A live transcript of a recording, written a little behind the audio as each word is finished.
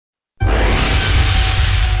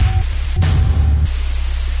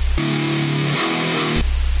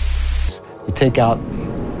take out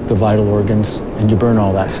the vital organs and you burn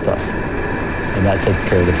all that stuff. And that takes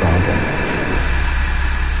care of the problem.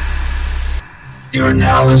 You are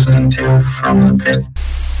now listening to From the Pit.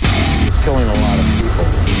 It's killing a lot of people.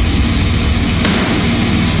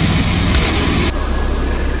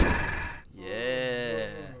 Yeah.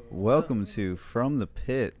 Welcome to From the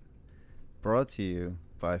Pit, brought to you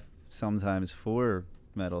by sometimes for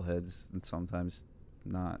metalheads and sometimes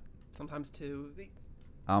not. Sometimes two.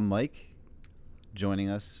 I'm Mike. Joining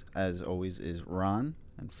us, as always, is Ron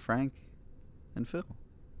and Frank and Phil.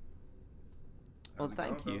 Well,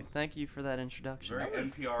 thank you. Thank you for that introduction. Very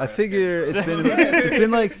NPR. I figure it's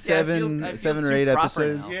been like seven I feel or eight too proper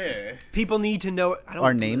episodes. now. Yeah. People need to know. I don't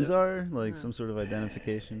Our do names it. are like some sort of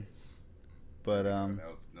identification. But No,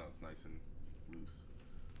 it's nice and loose.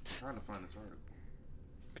 I'm trying to find this article.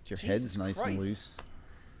 but your Jesus head's nice Christ. and loose.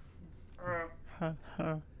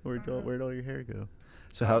 Where'd all your hair go?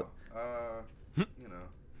 So how You know,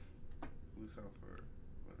 loose out for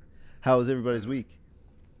whatever. how was everybody's week?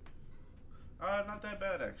 Not that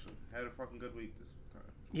bad actually. Had a fucking good week this time.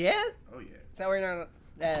 Yeah. Oh yeah. Is that why you're not?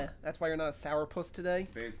 That's why you're not a sourpuss today.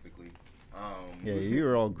 Basically. Yeah, you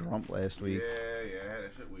were all grump last week. Yeah, I had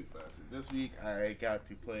a shit week last week. This week I got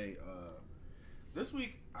to play. This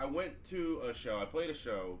week I went to a show. I played a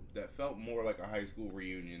show that felt more like a high school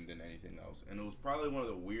reunion than anything else, and it was probably one of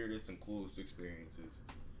the weirdest and coolest experiences.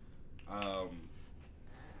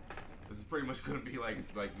 This is pretty much gonna be like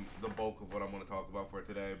the bulk of what I'm gonna talk about for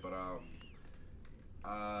today. But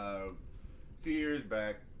a few years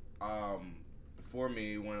back, for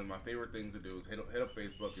me, one of my favorite things to do is hit up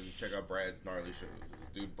Facebook and check out Brad's gnarly shows. This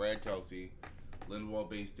dude, Brad Kelsey,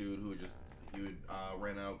 Lindwall-based dude who would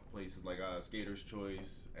rent out places like Skater's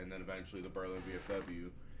Choice and then eventually the Berlin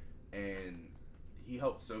VFW, and he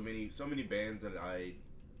helped so many bands that I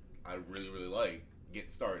really like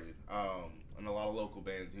get started. And a lot of local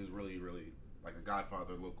bands. He was really like a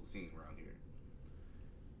godfather of the local scene around here.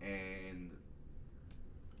 And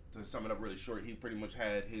to sum it up really short, he pretty much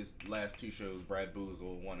had his last two shows, Brad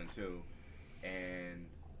Boozle 1 and 2, and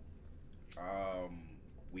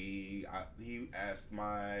he asked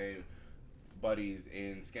my buddies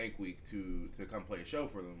in Skank Week to come play a show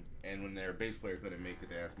for them, and when their bass player couldn't make it,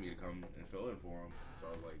 they asked me to come and fill in for them. So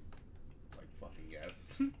I was like fucking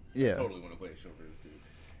yes. Yeah. I totally want to play a show for this dude.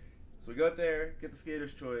 So we got there, get the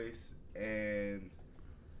Skater's Choice, and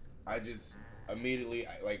I just immediately,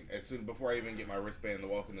 before I even get my wristband to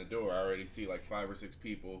walk in the door, I already see like 5 or 6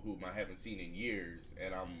 people whom I haven't seen in years,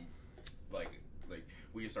 and I'm like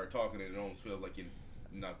we just start talking, and it almost feels like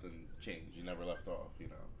nothing changed. You never left off, you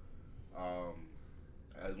know.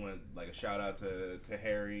 I just want a shout out to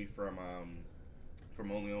Harry from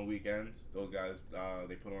Only on Weekends. Those guys,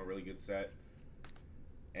 they put on a really good set,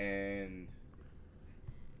 and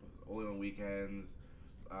Only on Weekends,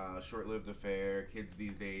 Short-Lived Affair, Kids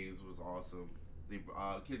These Days was awesome.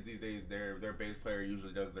 Kids These Days, their bass player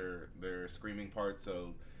usually does their screaming part,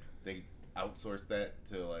 so they outsourced that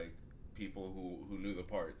to like people who knew the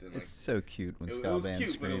parts. And It's so cute when ska was bands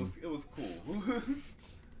cute, scream. but it was cool.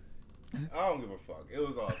 I don't give a fuck. It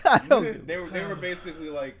was I awesome. don't they were basically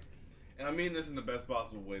like, and I mean this in the best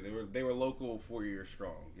possible way. They were local 4 Year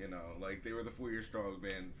Strong. You know, like they were the 4 Year Strong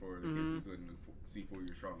band for the kids who couldn't see 4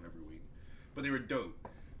 Year Strong every week, but they were dope.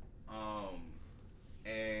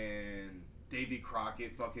 And Davy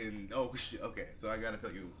Crockett okay, so I gotta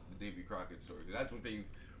tell you the Davy Crockett story. That's when things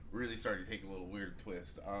really started to take a little weird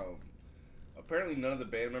twist. Apparently none of the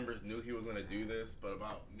band members knew he was gonna do this, but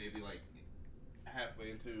about halfway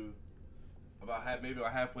into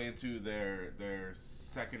their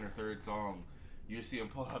second or third song, you see him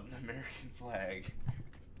pull out an American flag,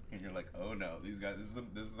 and you're like, oh no, these guys,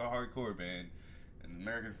 this is a hardcore band, and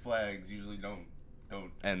American flags usually don't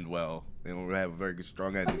end well. They don't have a very good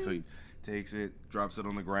strong ending. So he takes it, drops it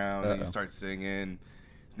on the ground, and he starts singing.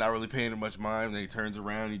 He's not really paying it much mind. Then he turns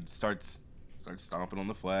around, he starts stomping on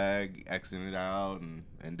the flag, Xing it out, and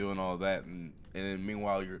doing all that. And then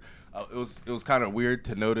meanwhile, it was kind of weird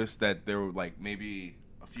to notice that there were like maybe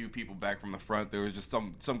a few people back from the front. There was just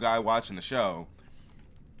some guy watching the show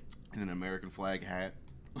in an American flag hat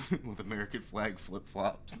with American flag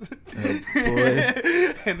flip-flops. Oh, boy.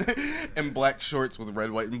 and black shorts with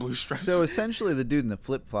red, white, and blue stripes. So essentially, the dude in the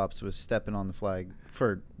flip-flops was stepping on the flag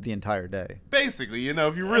for the entire day. Basically, you know,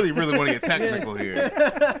 if you really want to get technical here.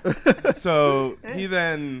 So he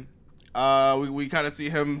then, we kind of see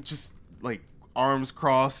him just like arms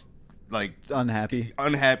crossed, like Unhappy.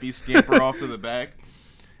 scamper off to the back,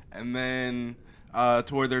 and then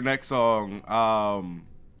toward their next song,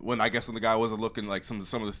 when the guy wasn't looking, like some of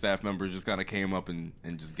the staff members just kind of came up and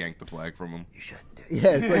just ganked the flag from him. You shouldn't do it.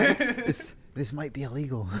 Yeah, it's like this might be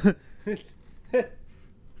illegal.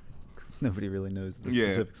 Nobody really knows the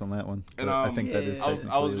specifics on that one. And I think that is I was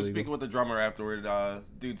technically just illegal. speaking with the drummer afterward,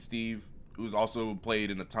 dude Steve, who's also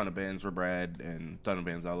played in a ton of bands for Brad and a ton of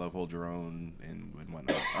bands I love, Hold Your Own and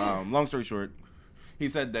whatnot. Long story short, he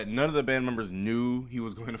said that none of the band members knew he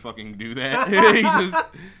was going to fucking do that. He just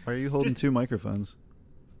Why are you holding two microphones?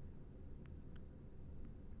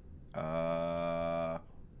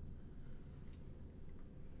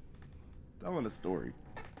 telling a story.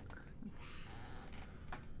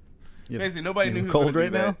 You Basically, nobody knew he was cold going to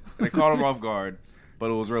do right that. now? And it caught him off guard,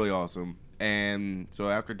 but it was really awesome. And so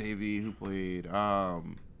after Davey, who played, it was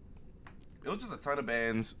just a ton of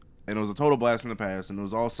bands, and it was a total blast from the past, and it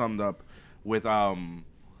was all summed up with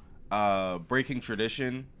Breaking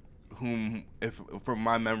Tradition, whom, if from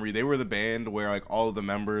my memory, they were the band where like all of the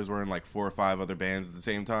members were in like 4 or 5 other bands at the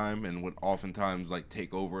same time, and would oftentimes like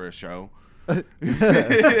take over a show. Yeah,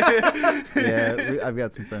 I've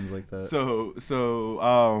got some friends like that. So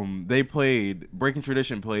they played Breaking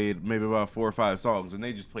Tradition played maybe about 4 or 5 songs, and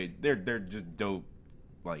they just played. They're just dope,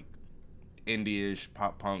 like indie-ish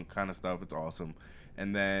pop punk kind of stuff. It's awesome.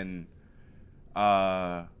 And then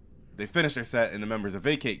they finished their set, and the members of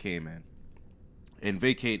Vacate came in, and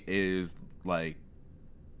Vacate is like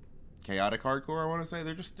chaotic hardcore. I want to say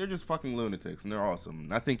they're just fucking lunatics, and they're awesome.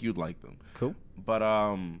 I think you'd like them. Cool. But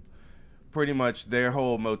pretty much their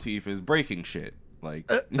whole motif is breaking shit. Like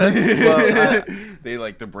they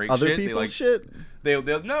like to break other shit. people's They like shit.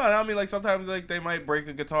 They'll no. I mean, like sometimes like they might break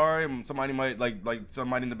a guitar, and somebody might like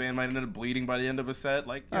somebody in the band might end up bleeding by the end of a set.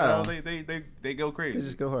 Like you know, they go crazy. They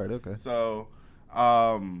just go hard. Okay. So,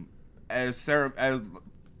 as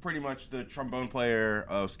pretty much the trombone player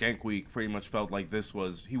of Skank Week pretty much felt like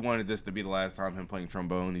he wanted this to be the last time him playing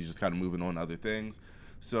trombone. He's just kind of moving on to other things.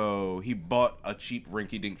 So he bought a cheap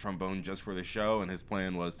rinky-dink trombone just for the show, and his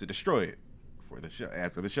plan was to destroy it for the show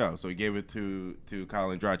after the show. So he gave it to Kyle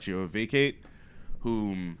Andraccio of Vacate,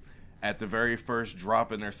 whom at the very first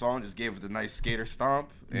drop in their song just gave it the nice skater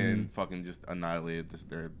stomp and fucking just annihilated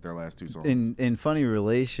their last 2 songs. In funny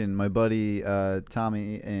relation, my buddy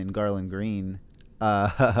Tommy in Garland Green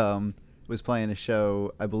was playing a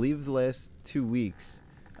show, I believe the last 2 weeks.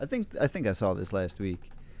 I think I saw this last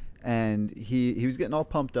week. And he was getting all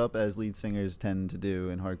pumped up, as lead singers tend to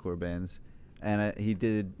do in hardcore bands. And he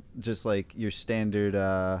did just like your standard,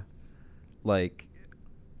 like,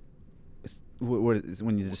 what is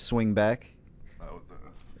when you just swing back? Oh,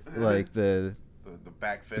 Like the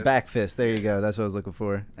back fist. The back fist. There you go. That's what I was looking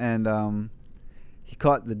for. And he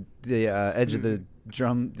caught the edge of the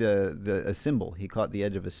drum, a cymbal. He caught the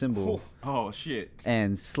edge of a cymbal. Oh shit!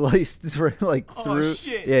 And sliced like through. Oh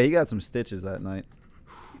shit! Yeah, he got some stitches that night.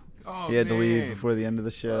 Oh, he had to leave man. before the end of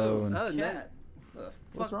the show. And Oh, Nat.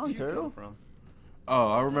 What's wrong, Turtle? From?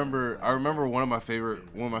 Oh, I remember one of my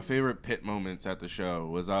favorite pit moments at the show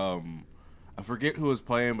was I forget who was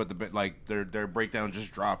playing, but their breakdown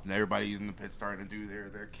just dropped, and everybody's in the pit starting to do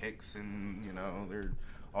their kicks and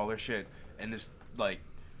all their shit, and this like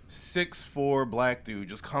 6'4" black dude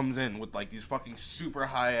just comes in with like these fucking super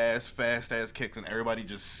high ass fast ass kicks, and everybody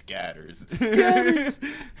just scatters.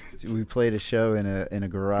 We played a show in a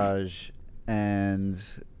garage, and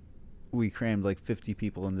we crammed like 50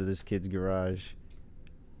 people into this kid's garage,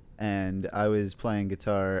 and I was playing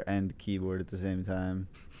guitar and keyboard at the same time,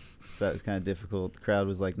 so that was kind of difficult. The crowd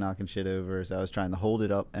was like knocking shit over, so I was trying to hold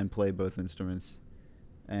it up and play both instruments.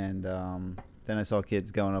 And then I saw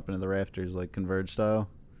kids going up into the rafters like Converge style.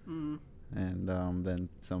 And then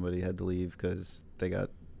somebody had to leave because they got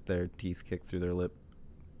their teeth kicked through their lip.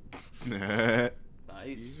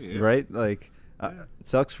 Nice. Yeah. Right? Like, it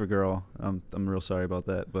sucks for girl. I'm real sorry about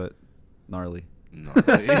that, but gnarly.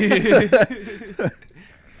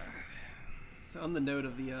 So on the note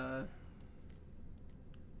of the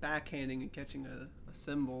backhanding and catching a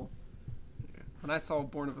cymbal, when I saw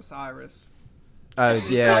Born of Osiris,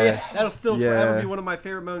 Yeah. that'll still Yeah. forever be one of my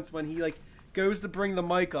favorite moments when he like goes to bring the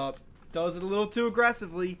mic up, does it a little too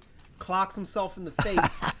aggressively, clocks himself in the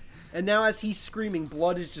face, and now as he's screaming,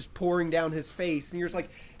 blood is just pouring down his face, and you're just like,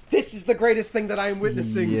 this is the greatest thing that I am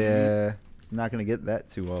witnessing. Yeah. I'm not going to get that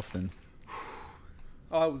too often.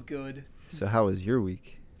 Oh, it was good. So how was your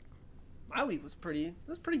week? My week was pretty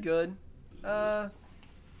good. We're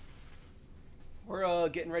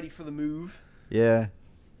getting ready for the move. Yeah.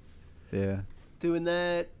 Doing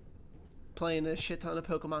that, playing a shit ton of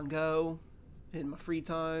Pokemon Go in my free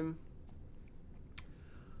time.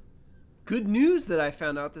 Good news that I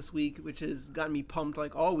found out this week, which has gotten me pumped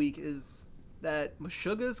like all week, is that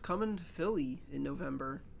Meshuggah's coming to Philly in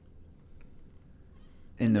November.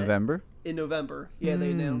 In November? In November. Yeah,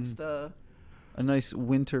 they announced a nice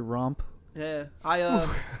winter romp. Yeah, I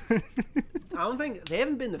don't think they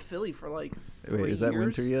haven't been to Philly for like 3 Wait, is that years.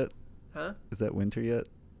 winter yet? Huh? Is that winter yet?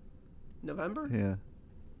 November? Yeah.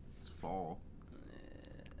 It's fall.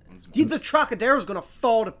 Dude, the Trocadero's gonna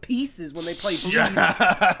fall to pieces when they play Bleed.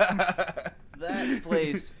 That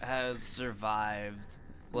place has survived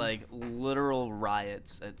like literal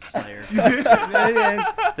riots at Slayer.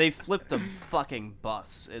 They flipped a fucking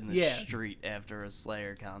bus in the Yeah. street after a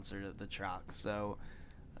Slayer concert at the Troc, so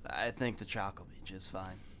I think the Troc will be just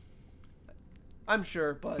fine. I'm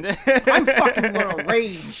sure, but I'm fucking gonna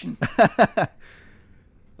rage.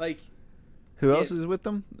 Like, Who else is with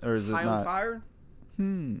them? Or is it High on not? Fire,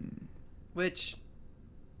 Hmm. which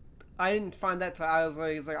I didn't find that. I was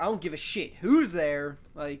like, I don't give a shit who's there.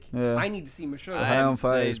 Like, Yeah. I need to see Meshuggah. High on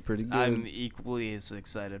Fire they- is pretty good. I'm equally as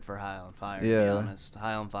excited for High on Fire, to be Yeah. honest.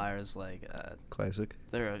 High on Fire is like, Classic.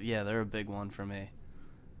 they're a big one for me.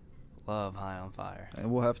 Love High on Fire.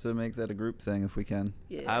 And we'll have to make that a group thing if we can.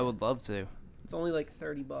 Yeah, I would love to. It's only like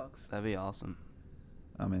 $30. That'd be awesome.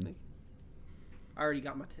 I'm in. I already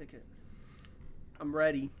got my ticket. I'm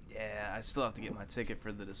ready. Yeah, I still have to get my ticket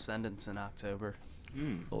for the Descendants in October.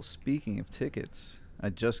 Well, speaking of tickets, I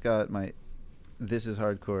just got my This Is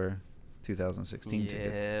Hardcore 2016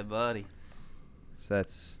 ticket. Yeah, buddy. So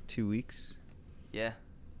that's 2 weeks. Yeah.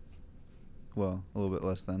 Well, a little bit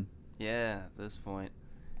less than. Yeah, at this point.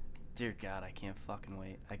 Dear God, I can't fucking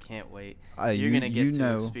wait. I can't wait. I- You're you- going to get you to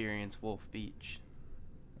know- experience Wolf Beach.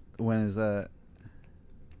 When is that?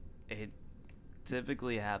 It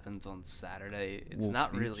typically happens on Saturday. It's Wolf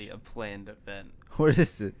not Beach? really a planned event. What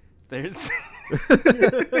is it? There's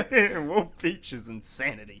Wolf Beach is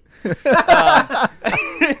insanity.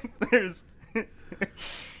 There's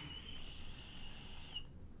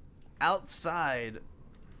outside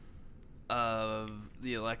of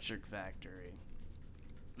the Electric Factory.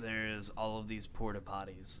 There's all of these porta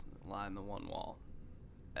potties that line the one wall,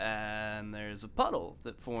 and there's a puddle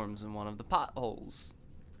that forms in one of the potholes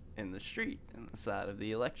in the street in the side of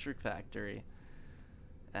the Electric Factory.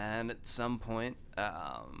 And at some point,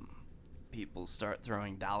 people start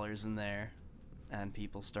throwing dollars in there, and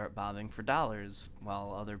people start bobbing for dollars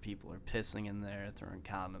while other people are pissing in there, throwing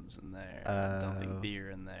condoms in there, dumping beer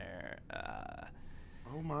in there.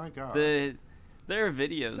 Oh my god. There are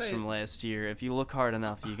videos Say- from last year. If you look hard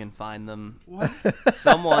enough, you can find them. What?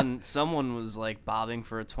 Someone was like bobbing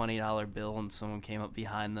for a $20 bill, and someone came up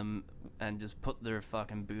behind them and just put their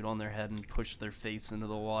fucking boot on their head and pushed their face into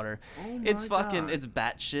the water. Oh It's my fucking, God. it's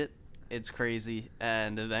batshit. It's crazy.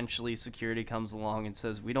 And eventually security comes along and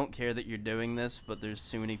says, we don't care that you're doing this, but there's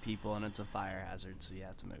too many people and it's a fire hazard, so you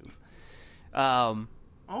have to move. Oh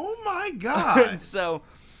my god. So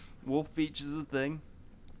Wolf Beach is a thing.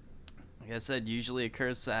 Like I said, usually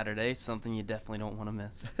occurs Saturday, something you definitely don't want to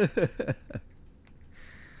miss.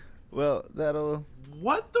 Well, that'll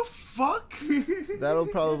What the fuck? that'll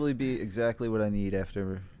probably be exactly what I need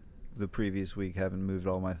after the previous week, having moved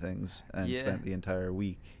all my things and Yeah. spent the entire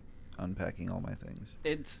week unpacking all my things.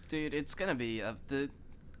 It's gonna be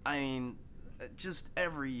just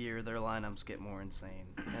every year their lineups get more insane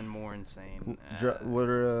and more insane. What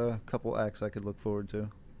are a couple acts I could look forward to?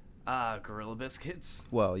 Gorilla Biscuits.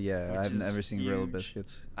 Well, yeah, Which I've is never seen Gorilla huge.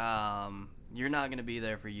 Biscuits. You're not gonna be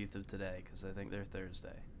there for Youth of Today because I think they're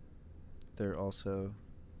Thursday. They're also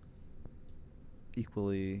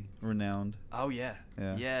equally renowned. Oh yeah,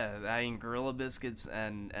 Yeah. I mean, Gorilla Biscuits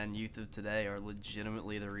and Youth of Today are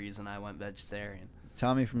legitimately the reason I went vegetarian.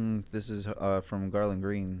 Tommy from from Garland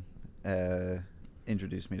Green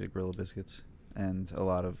introduced me to Gorilla Biscuits and a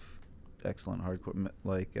lot of excellent hardcore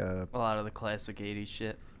A lot of the classic '80s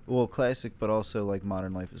shit. well, classic, but also like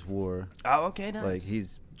Modern Life is War. Oh, okay, nice. Like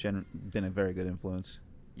he's been a very good influence.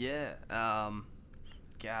 Yeah,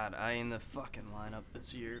 God, I in the fucking lineup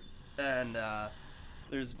this year, and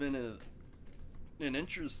there's been an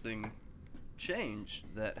interesting change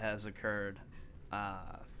that has occurred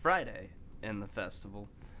Friday in the festival.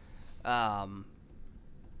 For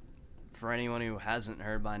anyone who hasn't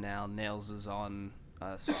heard by now, Nails is on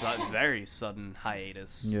a very sudden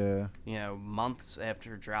hiatus. Yeah. You know, months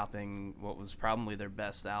after dropping what was probably their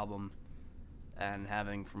best album and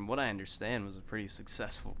having, from what I understand, was a pretty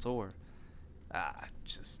successful tour.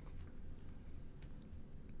 Just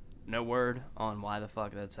no word on why the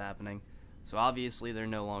fuck that's happening. So obviously they're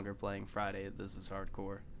no longer playing Friday at This Is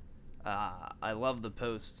Hardcore. I love the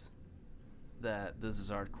post that This Is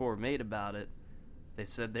Hardcore made about it. They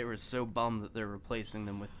said they were so bummed that they're replacing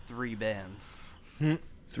them with 3 bands.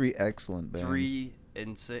 3 excellent bands. 3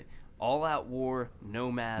 insane. All Out War,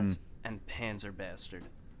 Nomads, and Panzer Bastard.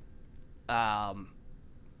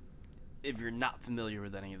 If you're not familiar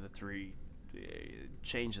with any of the 3,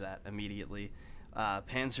 change that immediately.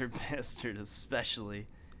 Panzer Bastard especially.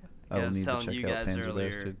 I will was need to telling check you out guys Panzer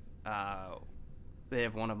earlier, Bastard. they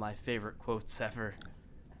have one of my favorite quotes ever,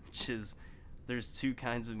 which is, "There's two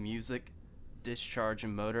kinds of music, Discharge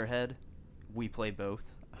and Motorhead. We play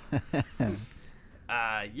both."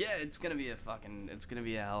 Yeah, it's gonna be a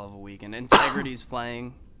hell of a weekend. Integrity's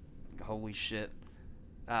playing. Holy shit.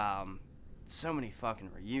 So many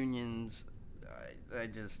fucking reunions. I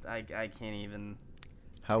can't even.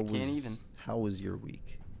 How can't even. How was your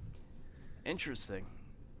week? Interesting.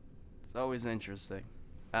 It's always interesting.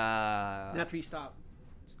 After you stop.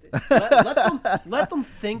 Let them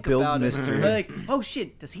think Build about mystery. it. Like, oh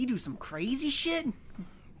shit, does he do some crazy shit?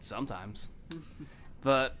 Sometimes.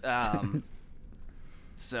 But,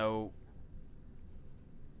 so,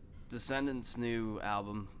 Descendants' new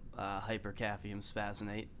album, Hypercaphium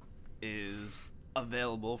Spassinate, is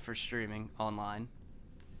available for streaming online.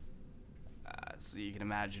 So you can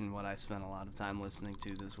imagine what I spent a lot of time listening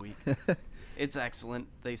to this week. It's excellent.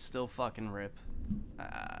 They still fucking rip.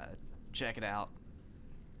 Check it out.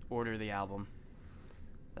 Order the album.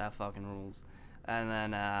 That fucking rules. And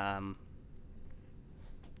then I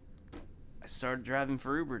started driving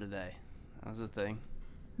for Uber today. That was a thing.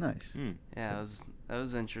 Nice. Yeah, that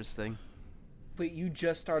was interesting. But you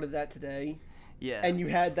just started that today, Yeah. and you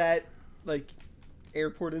had that like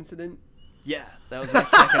airport incident. Yeah, that was my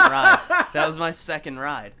second ride. That was my second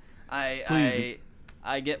ride. I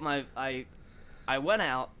went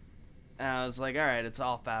out and I was like, all right, it's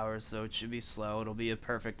off hours, so it should be slow. It'll be a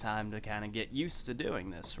perfect time to kind of get used to doing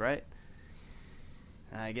this, right?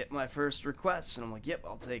 And I get my first request, and I'm like, yep,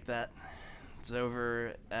 I'll take that. It's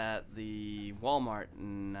over at the Walmart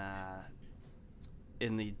in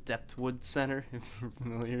the Deptwood Center, if you're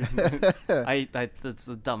familiar. That's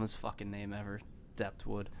the dumbest fucking name ever,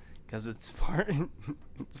 Deptwood. Because it's part in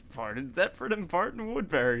Deptford and part in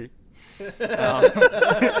Woodbury.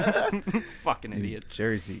 Fucking New idiots.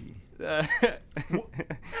 Jersey.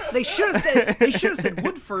 They should have said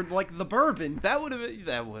Woodford, like the bourbon, That would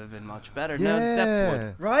have been much better. Yeah. No,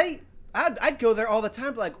 Deptwood. right? I'd go there all the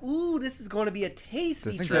time, be like, ooh, this is going to be a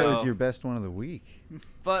tasty I think trip. that was your best one of the week.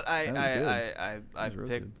 But That was good. I That was real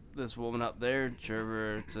picked good. this woman up there, drove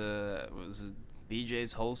her to was it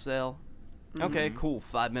BJ's Wholesale. Okay, cool.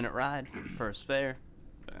 5-minute ride, first fare.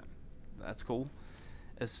 That's cool.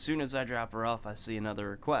 As soon as I drop her off, I see another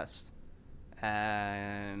request.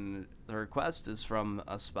 And the request is from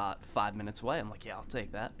a spot 5 minutes away. I'm like, yeah, I'll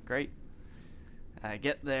take that. Great. I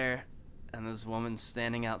get there, and this woman's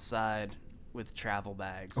standing outside with travel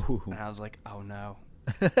bags. Ooh. And I was like, oh no.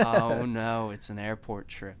 Oh no, it's an airport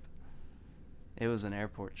trip. It was an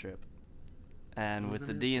airport trip. And with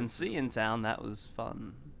the DNC in town, that was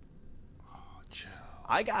fun.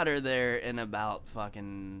 I got her there in about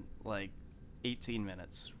fucking, 18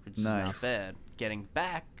 minutes, which is not Nice. bad. Getting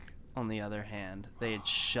back, on the other hand, they had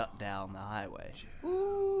shut down the highway.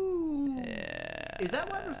 Ooh. Yeah. Is that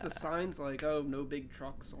why there's the signs like, oh, no big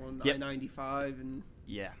trucks on Yep. I-95 and...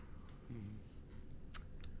 Yeah.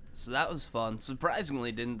 So that was fun.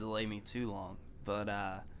 Surprisingly, didn't delay me too long, but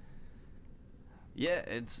yeah,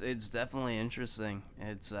 it's definitely interesting.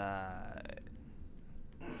 It's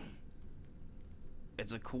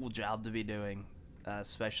a cool job to be doing,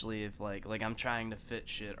 especially if like I'm trying to fit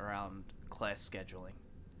shit around class scheduling.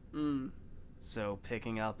 So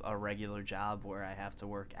picking up a regular job where I have to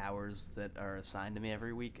work hours that are assigned to me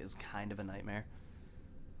every week is kind of a nightmare.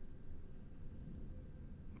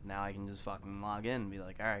 Now I can just fucking log in and be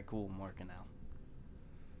like, alright, cool, I'm working now.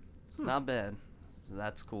 It's not bad. So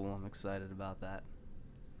that's cool. I'm excited about that.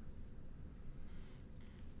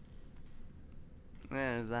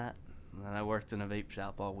 Yeah, there's that. And then I worked in a vape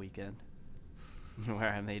shop all weekend. Where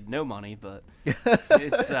I made no money, but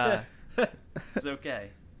it's okay.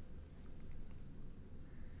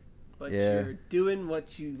 But Yeah. you're doing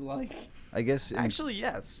what you like. I guess. Actually,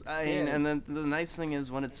 yes. I mean, Yeah. and then the nice thing is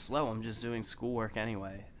when it's slow, I'm just doing schoolwork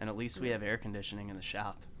anyway, and at least we have air conditioning in the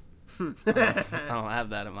shop. I don't have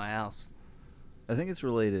that at my house. I think it's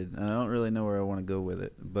related, and I don't really know where I want to go with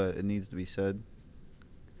it, but it needs to be said.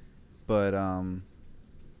 But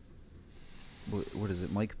what is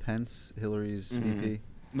it? Mike Pence, Hillary's VP.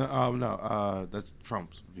 No, that's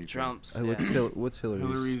Trump's VP. Trump's. What's Hillary's?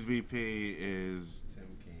 Hillary's VP is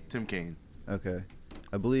Tim Kaine. Okay,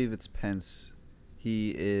 I believe it's Pence.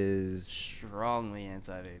 He is Strongly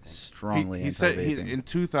anti-vaping. strongly He said anti-vaping. in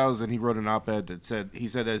 2000 he wrote an op-ed that said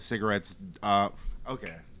that cigarettes.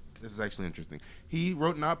 Okay, this is actually interesting. He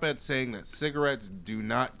wrote an op-ed saying that cigarettes do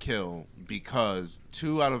not kill because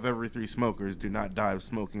 2 out of every 3 smokers do not die of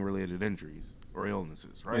smoking-related injuries or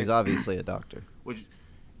illnesses. Right? He's obviously a doctor.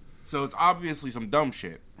 So it's obviously some dumb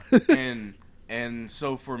shit. and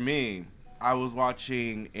so for me, I was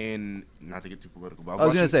watching not to get too political, but I was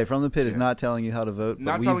going to watching- say, From the Pit is not telling you how to vote.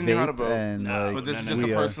 Not but we telling you how to vape vote. And, No, but this is just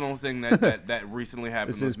we a are- personal thing that recently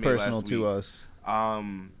happened This with is me personal last to week. us.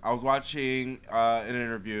 I was watching an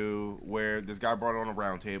interview where this guy brought on a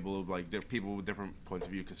round table of like people with different points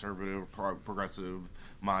of view: conservative, progressive,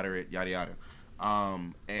 moderate, yada yada.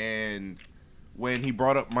 And when he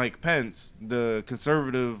brought up Mike Pence, the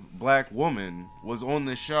conservative black woman was on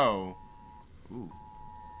the show. Ooh.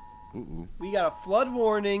 We got a flood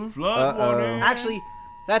warning. Flood warning. Actually,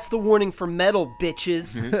 that's the warning for metal,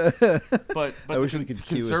 bitches. But I wish we could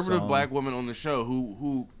cue a conservative song. black woman on the show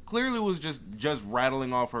who clearly was just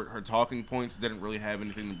rattling off her talking points, didn't really have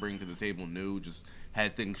anything to bring to the table new, just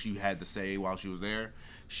had things she had to say while she was there.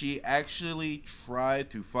 She actually tried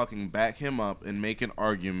to fucking back him up and make an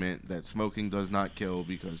argument that smoking does not kill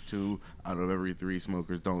because 2 out of every 3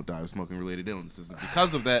 smokers don't die of smoking related illnesses.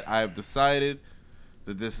 Because of that, I have decided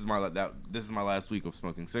that this is my last week of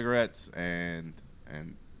smoking cigarettes and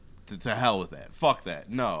to hell with that. Fuck that.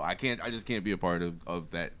 No, I can't. I just can't be a part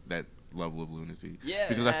of that level of lunacy. Yeah,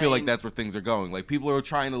 because I feel I like mean- that's where things are going. Like people are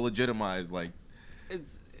trying to legitimize like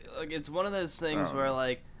It's one of those things where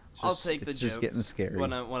like I'll just- take the it's jokes just getting scary.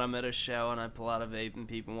 when I'm at a show and I pull out a vape and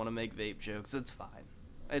people want to make vape jokes. It's fine.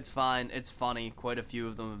 It's fine. It's funny. Quite a few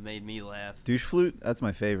of them have made me laugh. Douche flute? That's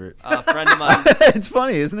my favorite. A friend of mine, It's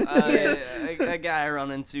funny, isn't it? a guy I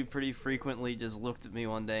run into pretty frequently, just looked at me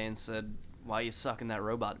one day and said, "Why are you sucking that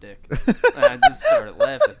robot dick?" And I just started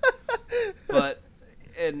laughing. But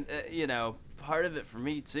part of it for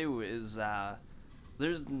me too is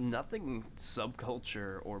there's nothing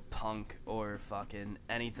subculture or punk or fucking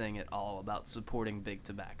anything at all about supporting big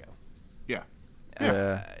tobacco. yeah.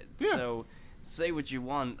 Yeah. So say what you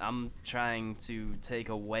want. I'm trying to take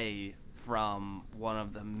away from one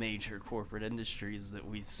of the major corporate industries that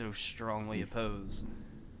we so strongly oppose.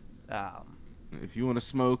 If you want to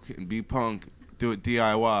smoke and be punk, do it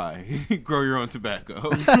DIY. Grow your own tobacco.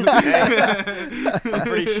 I'm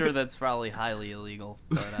pretty sure that's probably highly illegal.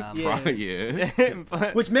 But, Yeah. yeah.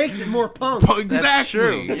 but, Which makes it more punk. Exactly.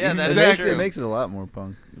 true. Yeah, that's exactly. It makes it a lot more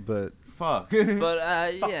punk, but Fuck. but Fuck,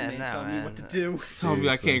 yeah, man, no, tell me man. what to do. Tell me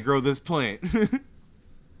I Seriously. can't grow this plant.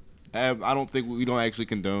 I don't think we don't actually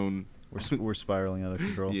condone. we're spiraling out of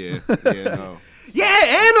control. Yeah, no.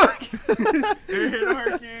 Yeah, anarchy!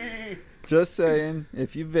 Anarchy. Just saying,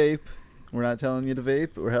 if you vape, we're not telling you to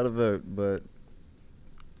vape or how to vote, but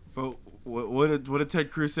Vote. What did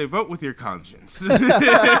Ted Cruz say? Vote with your conscience. Yo,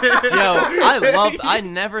 I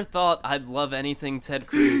never thought I'd love anything Ted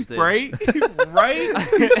Cruz did. Right? Right?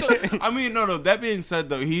 I mean, no. That being said,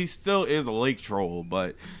 though, he still is a lake troll,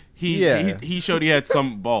 but he showed he had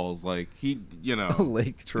some balls. Like,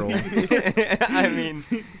 lake troll. I mean,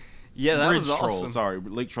 yeah, that Bridge was troll. awesome. Sorry,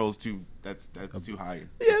 lake troll's too. That's too high.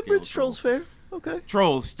 Yeah, Scale bridge of troll's fair. Okay.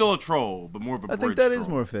 Troll, still a troll, but more of a I bridge think that troll. is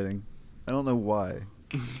more fitting. I don't know why.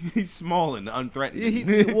 He's small and unthreatening.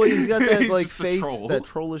 He's got that He's like just a face, troll. that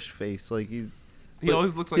trollish face. Like He but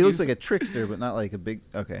always looks like he looks he's- like a trickster, but not like a big.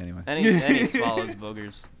 Okay, anyway. And he swallows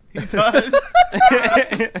boogers. He does.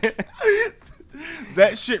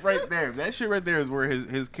 That shit right there is where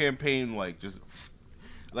his campaign like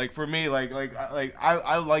for me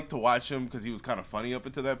I like to watch him because he was kind of funny up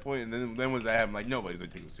until that point, and then when that happened, like nobody's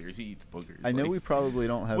gonna take him serious. He eats boogers. I know like, we probably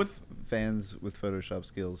don't have What- fans with Photoshop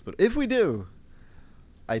skills, but if we do,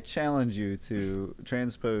 I challenge you to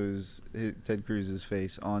transpose Ted Cruz's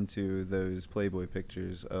face onto those Playboy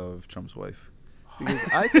pictures of Trump's wife, because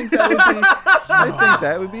I think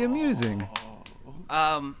that would be amusing.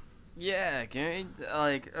 Yeah, can we,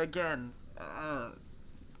 like, again,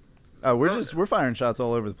 Oh, we're firing shots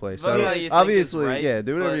all over the place. but So how you think obviously, is right, yeah,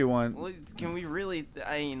 do whatever but you want. Can we really,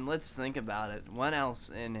 I mean, let's think about it. When else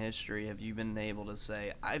in history have you been able to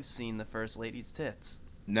say, I've seen the First Lady's tits?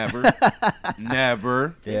 never,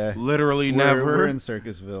 never, Yeah. literally We're never. in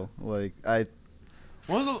Circusville. Like What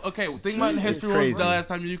was the, okay, think about in Jesus, history. When was the crazy. last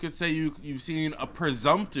time you could say you've seen a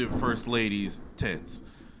presumptive first lady's tits?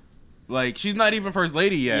 Like, she's not even first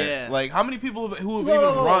lady yet. Yeah. Like, how many people who have Whoa, even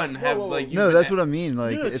run have whoa, whoa. like? no, that's what I mean.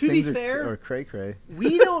 Like No, if to be things fair- are cray cray.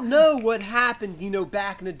 We don't know what happened,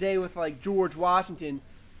 back in the day with, like, George Washington.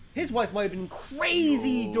 His wife might have been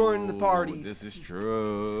crazy during the parties. This is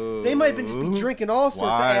true. They might have been just be drinking all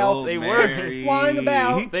sorts Wild of ale. They were Mary. flying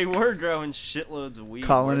about. They were growing shitloads of weed.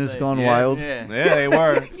 Colin weren't has they? gone Yeah. wild. Yeah. Yeah, they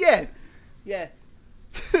were. Yeah.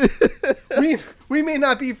 we may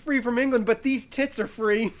not be free from England, but these tits are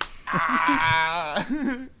free. Wow.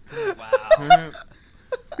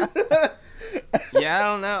 Yeah, I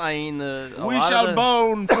don't know. I mean, We shall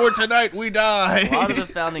bone, for tonight we die. a lot of the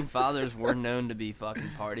founding fathers were known to be fucking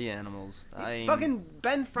party animals. I mean, Fucking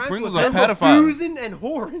Ben Franklin was was a known for pedophile. boozing and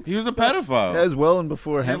whoring. He was a pedophile. That was well and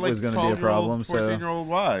before He had, hemp was going to be a 12-year-old, problem. So 14-year-old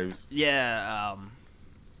wives. yeah,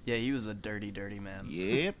 he was a dirty, dirty man.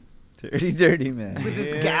 Yep. dirty man. with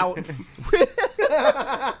his gout.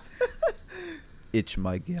 Itch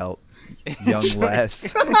my gout, young lass.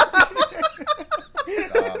 Stop.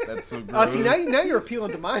 That's so gross. See, now you're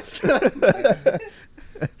appealing to my stuff.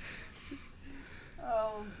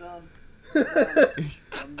 Oh, I'm done.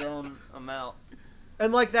 I'm done. I'm out.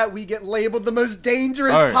 And like that, we get labeled the most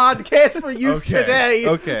dangerous All right. podcast for youth today.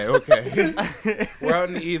 Okay. We're out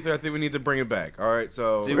in the ether. I think we need to bring it back. All right,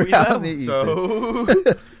 so See, We're we out know. in the ether.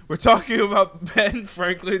 so we're talking about Ben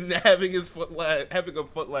Franklin having a foot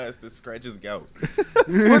last to scratch his gout.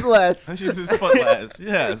 Foot lass. That's just his foot last.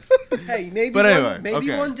 Yes. Hey, maybe But anyway, maybe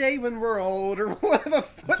okay. one day when we're older, we'll have a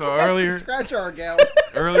foot So less to earlier- scratch our gout.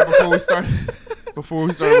 Earlier before we started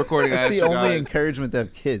recording, I That's asked the you only guys encouragement to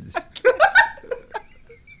have kids.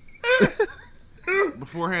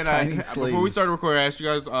 beforehand. Tiny Before we slaves. started recording, I asked you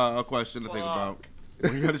guys a question to think about.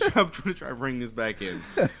 We're gonna try to bring this back in.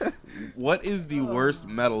 What is the worst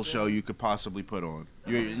metal show you could possibly put on?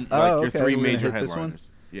 Your okay, three we're gonna major hit this one? headliners.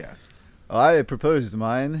 Yes. I proposed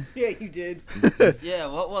mine. Yeah, you did. Yeah,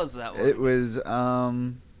 what was that one? It was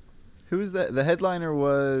who was that? The headliner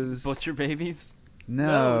was Butcher Babies?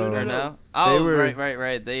 No. Or no? Oh, were-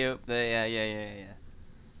 right. They yeah.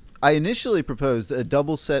 I initially proposed a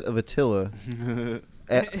double set of Attila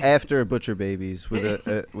after a Butcher Babies with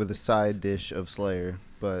a side dish of Slayer,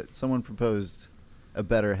 but someone proposed a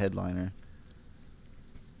better headliner.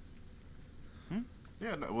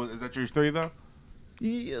 Yeah. No, well, is that your three though?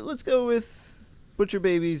 Yeah, let's go with Butcher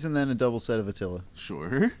Babies and then a double set of Attila.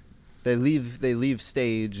 Sure. They leave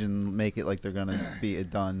stage and make it like they're gonna be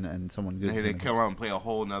done, and someone good. They come out and play a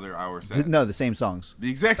whole another hour set. No, the same songs The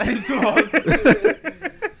exact same song.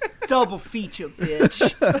 Double feature,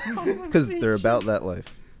 bitch. because they're about that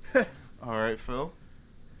life. All right, Phil.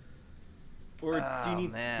 Or do Oh, you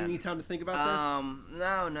man. need time to think about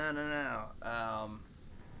No.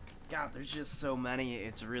 God, there's just so many.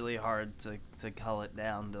 It's really hard to cull it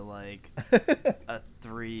down to like a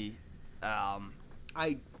 3.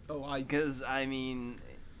 this? Because I mean,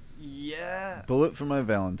 yeah, Bullet for My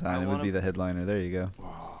Valentine. I It would wanna- be the headliner. There you go.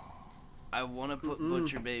 I want to put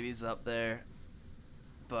Butcher Babies up there,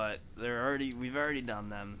 but we've already done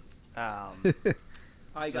them.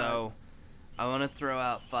 So I want to throw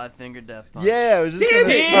out Five Finger Death Punch. Yeah, I was just Damn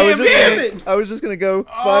gonna, it! I was just gonna go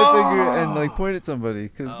five finger and like point at somebody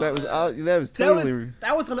because that was totally.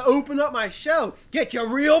 That was gonna open up my show. Get you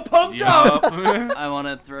real pumped up. Yup. I want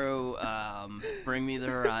to throw Bring Me the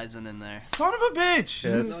Horizon in there. Son of a bitch.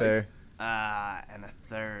 Yeah, that's fair. And a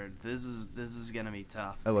third. This is gonna be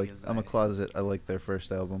tough. I'm because a closet. I like their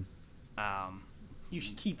first album. You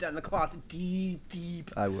should keep that in the closet,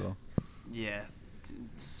 deep. I will. Yeah,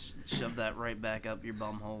 shove that right back up your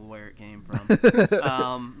bumhole where it came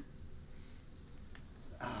from.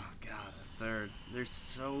 Oh god, a third. There's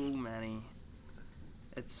so many.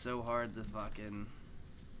 It's so hard to fucking.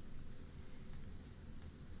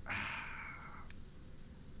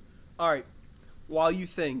 All right. While you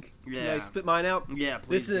think, can I Yeah. spit mine out? Yeah,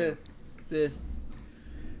 please.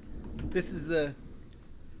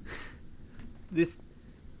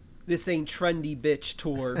 This ain't trendy bitch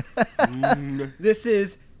tour. This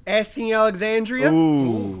is Asking Alexandria.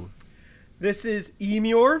 Ooh, This is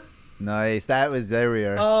Emure. nice. There we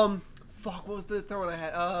are. Fuck, what was the third one I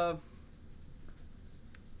had?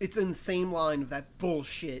 It's in the same line of that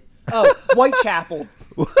bullshit. Oh, Whitechapel.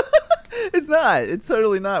 It's not. It's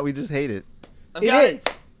totally not. We just hate it. I've It got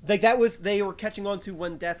is. Like that was they were catching on to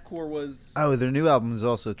when deathcore was. Oh, their new album is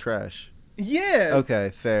also trash. Yeah.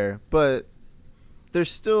 Okay, fair. But they're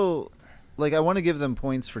still like I want to give them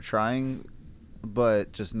points for trying,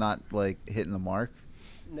 but just not like hitting the mark.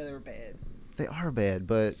 No, they were bad. They are bad,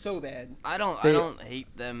 but So bad. I don't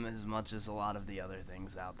hate them as much as a lot of the other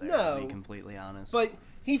things out there. To No. be completely honest. But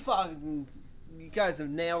he fucking. You guys have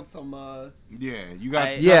nailed some. Yeah, you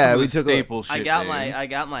got. Yeah, some of we the took a- staple shit. I got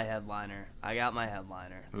names. my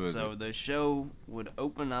headliner. Who is So the show would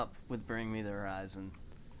open up with Bring Me the Horizon,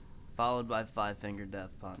 followed by Five Finger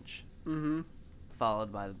Death Punch, Mm-hmm.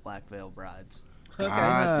 followed by the Black Veil Brides. Okay.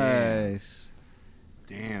 God damn. nice.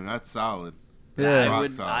 Damn, that's solid. Yeah.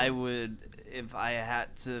 Rock solid. I would, if I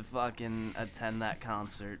had to fucking attend that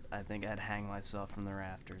concert, I think I'd hang myself from the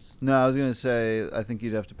rafters. No, I was gonna say I think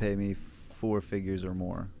you'd have to pay me 4 figures or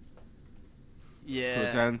more Yeah. To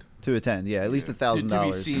attend. to attend. Yeah, at least Yeah. $1,000.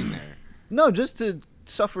 To be seen there. No, just to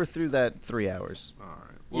suffer through that 3 hours. All right.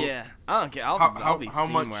 Well, yeah, I don't care. I'll be how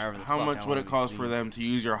seen much? wherever the How fuck much I would wanna it be cost seen. for them to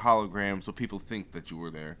use your hologram so people think that you were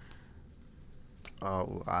there?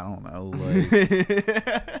 Oh, I don't know.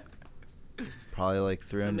 Like, probably like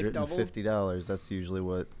 $350. That's usually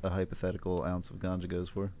what a hypothetical ounce of ganja goes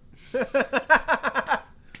for.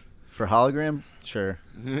 For hologram, sure,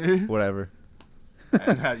 whatever.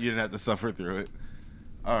 And you didn't have to suffer through it.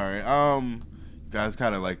 All right. Guys,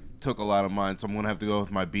 kind of like took a lot of mine, so I'm gonna have to go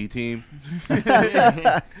with my B team.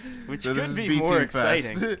 Which So could be more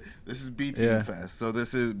exciting. Fest. This is B Team Fest. So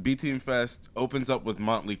this is B Team Fest opens up with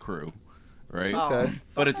Motley Crue, right? Oh, Okay.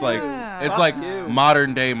 But it's like you.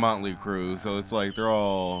 modern day Motley Crue. So it's like they're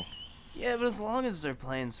all, Yeah, but as long as they're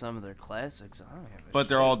playing some of their classics, I don't have a but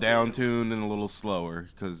they're shit. all down tuned and a little slower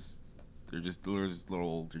because they're just little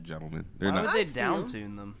older gentlemen. They're Why not. would they I've seen 'em. down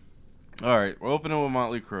tune them? All right, we're opening with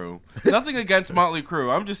Motley Crue. Nothing against Motley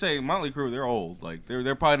Crue. I'm just saying Motley Crue. They're old. Like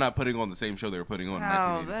they're probably not putting on the same show they were putting on in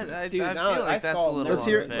How? 1986. Dude, I no, feel I like that's saw a little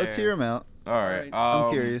them. Let's hear them out. All right.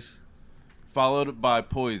 I'm curious. Followed by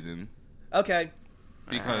Poison Okay.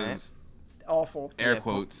 because Awful. air Yeah,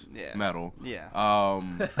 quotes yeah. metal. Yeah.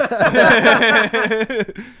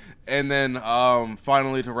 And then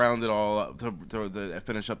finally to round it all up to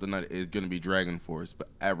finish up the night is gonna be Dragon Force, but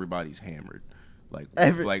everybody's hammered, like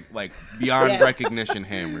beyond Yeah. recognition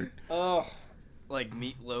hammered, Oh, Like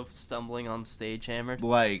Meatloaf stumbling on stage hammered.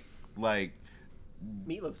 like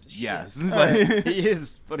Meatloaf's the shit. yes, All right. like, He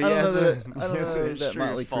is, but he I don't has know a, that, I he don't has know a that history of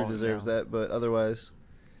Motley Crue falling deserves down. that, but otherwise,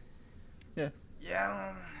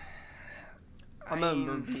 Yeah. I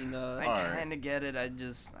remember mean, being. I Alright. kind of get it. I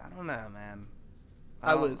don't know, man.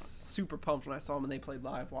 I was super pumped when I saw them and they played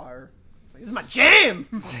Live Wire. It's like, this is my jam.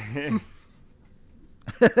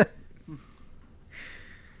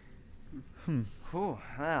 Whew,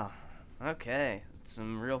 wow. Okay.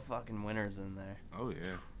 Some real fucking winners in there. oh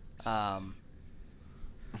yeah,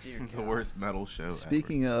 Dear the God. worst metal show.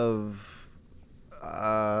 speaking of,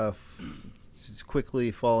 just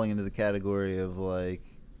quickly falling into the category of like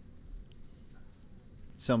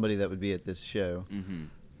somebody that would be at this show. Mm-hmm.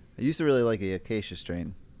 I used to really like the Acacia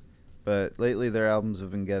Strain, but lately their albums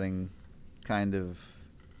have been getting kind of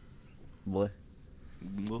bleh.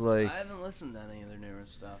 Like, I haven't listened to any of their newer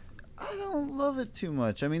stuff. I don't love it too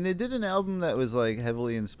much. I mean, they did an album that was like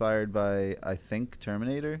heavily inspired by, I think,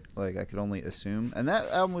 Terminator. Like, I could only assume, and that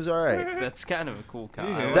album was alright. That's kind of a cool con.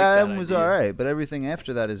 Yeah. I like That album was idea. alright, but everything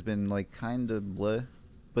after that has been like kind of bleh.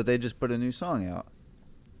 But they just put a new song out.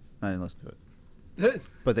 I didn't listen to it,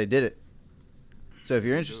 but they did it. So if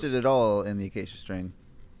you're interested at all in the Acacia Strain,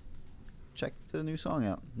 check the new song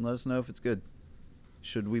out and let us know if it's good.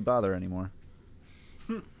 Should we bother anymore?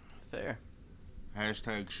 Fair.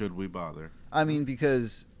 Hashtag should we bother? I mean,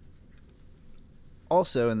 because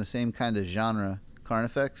also in the same kind of genre,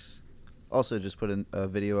 Carnifex also just put a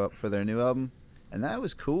video up for their new album, and that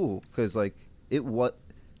was cool because like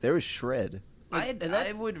there was shred. I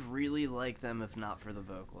that's- would really like them if not for the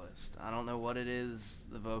vocalist. I don't know what it is.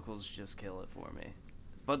 The vocals just kill it for me.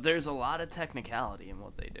 But there's a lot of technicality in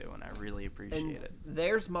what they do, and I really appreciate And it.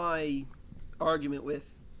 there's my argument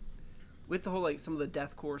with the whole like some of the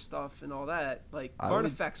deathcore stuff and all that. Like I would-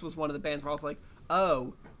 Carnifex was one of the bands where I was like,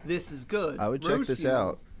 oh, this is good. I would check Rose this Funeral,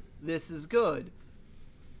 out. This is good.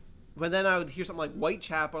 But then I would hear something like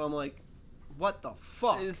Whitechapel, and I'm like, what the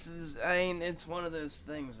fuck? It's one of those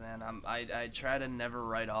things, man. I try to never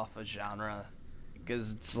write off a genre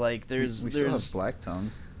because it's like We still have Black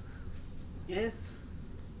Tongue. Yeah.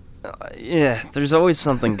 Yeah, there's always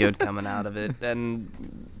something good coming out of it,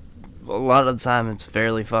 and a lot of the time it's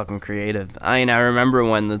fairly fucking creative. I mean, I remember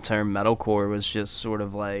when the term metalcore was just sort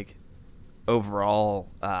of like overall,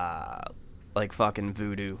 like fucking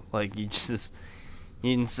voodoo. Like you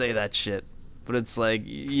didn't say that shit, but it's like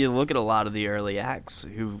you look at a lot of the early acts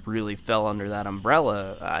who really fell under that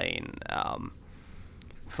umbrella. I mean, I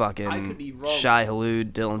fucking could be wrong. Shai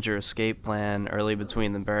Hulud, Dillinger Escape Plan, Early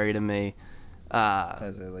Between the Buried and Me.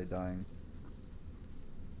 As I lay dying.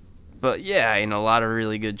 But yeah, I mean, a lot of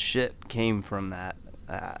really good shit came from that.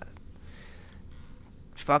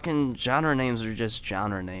 Fucking genre names are just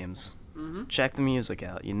genre names. Mm-hmm. Check the music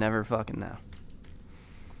out. You never fucking know.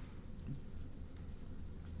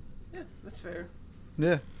 Yeah, that's fair.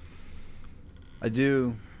 Yeah. I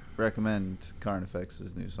do recommend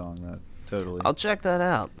Carnifex's new song. That totally. I'll check that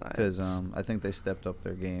out. Because It's- I think they stepped up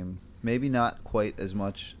their game. Maybe not quite as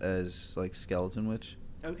much as like Skeleton Witch,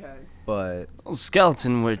 Okay. but well,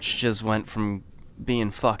 Skeleton Witch just went from being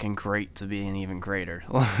fucking great to being even greater.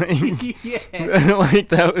 Like, Yeah. like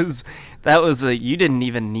that was a you didn't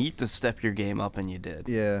even need to step your game up and you did.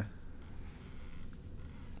 yeah.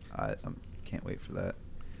 I can't wait for that.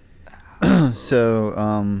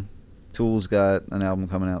 So, Tool's got an album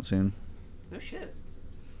coming out soon. No shit.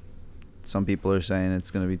 Some people are saying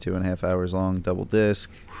it's going to be 2.5 hours long, double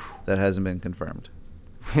disc. That hasn't been confirmed.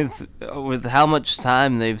 With how much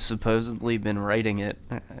time they've supposedly been writing it,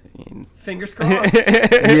 I mean, Fingers crossed.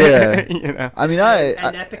 Yeah. you know. I mean,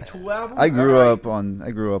 An epic Tool album. I grew Alright.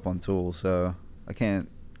 up on Tool, so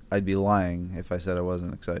I'd be lying if I said I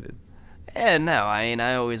wasn't excited. Yeah, no, I mean,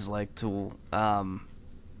 I always like Tool.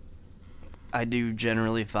 I do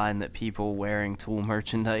generally find that people wearing Tool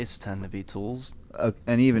merchandise tend to be Tools.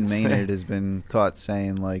 And even Maynard has been caught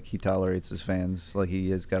saying like he tolerates his fans, like he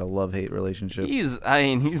has got a love-hate relationship. He's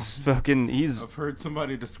I've heard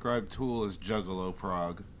somebody describe Tool as Juggalo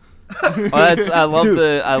Prague. I love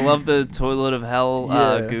Dude. the Toilet of Hell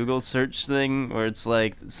Yeah. Google search thing where it's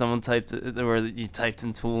like someone typed where you typed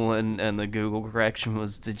in Tool and the Google correction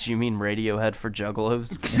was, did you mean Radiohead for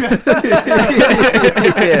Juggalos?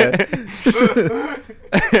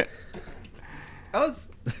 Yeah. I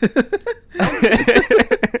was.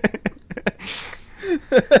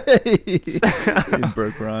 It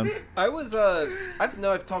broke Ron. I was.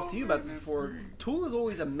 I've talked to you about this before. Tool has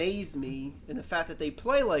always amazed me in the fact that they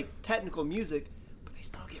play like technical music, but they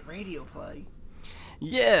still get radio play.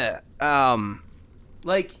 Yeah.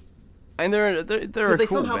 Like, And they're because a they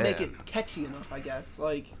cool somehow band. make it catchy enough, I guess.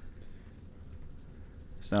 Like,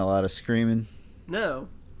 There's not a lot of screaming. no,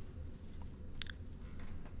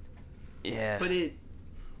 Yeah. but it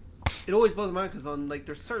always blows my mind because on like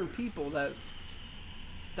there's certain people that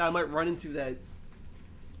I might run into that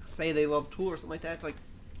say they love Tool or something like that. It's like,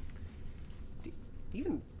 do you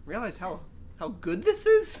even realize how good this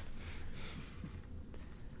is?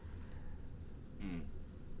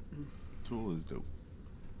 Tool is dope.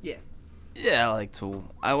 Yeah. Yeah, I like Tool.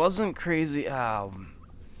 I wasn't crazy. What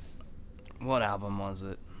album was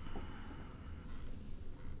it?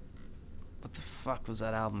 What the fuck was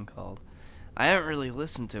that album called? I haven't really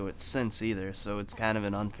listened to it since either, so it's kind of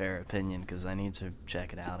an unfair opinion because I need to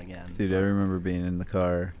check it out again. Dude, I remember being in the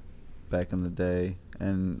car back in the day,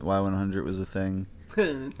 and Y100 was a thing,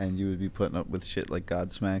 and you would be putting up with shit like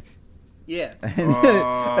Godsmack. Yeah.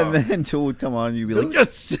 And then Tool would come on, and you'd be like,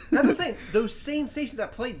 yes! That's what I'm saying. Those same stations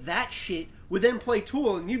that played that shit would then play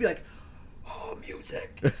Tool, and you'd be like, "Oh,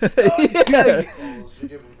 music." Yeah.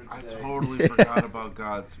 I totally forgot about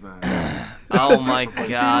Godsmack. Oh my As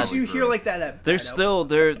soon god. as you hear like that They're still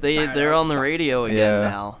they're on the radio again Yeah.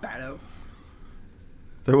 now. Bado.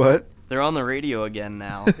 They're what? They're on the radio again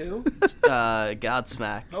now. Who?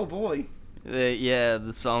 Godsmack. Oh boy. Yeah,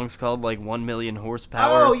 the song's called like 1 Million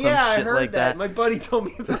Horsepower Oh or some yeah, I shit heard like that. My buddy told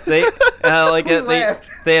me about They like We they laughed.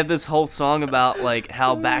 they have this whole song about like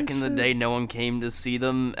how back in the day no one came to see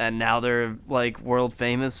them and now they're like world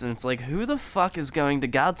famous, and it's like, who the fuck is going to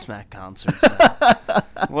Godsmack concerts now?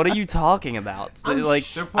 What are you talking about? So, like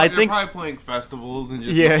They're I they're think probably playing festivals and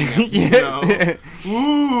just yeah, looking at, yeah. you know,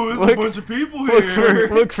 ooh, there's Look- a bunch of people look here.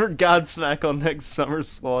 for Godsmack on next Summer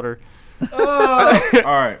Slaughter. All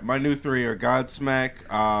right, my new three are Godsmack.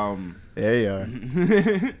 There you are.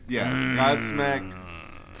 Yes, Godsmack.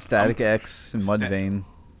 Static X and Mudvayne.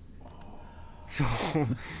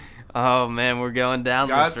 Oh man, we're going down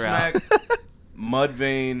this route. Godsmack,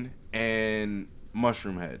 Mudvayne, and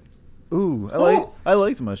Mushroomhead. Ooh, I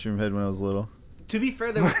liked Mushroom Head when I was little. To be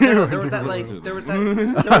fair, there was that like Listen to there was them.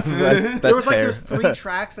 that That's there was like fair. those 3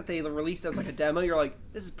 tracks that they released as like a demo. You're like,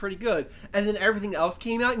 this is pretty good, and then everything else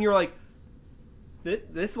came out, and you're like,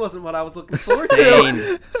 this wasn't what I was looking forward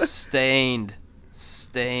to.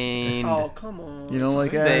 Stained. Oh come on. You don't like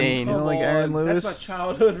Stain. Aaron? You Come don't like on. Aaron Lewis? That's my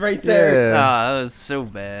childhood right there. Oh, Yeah. that was so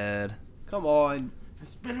bad. Come on.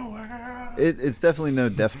 It's been a while. It's definitely no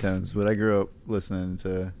Deftones, but I grew up listening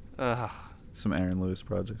to Ugh. some Aaron Lewis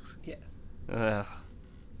projects. Yeah. Ugh.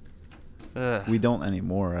 Ugh. We don't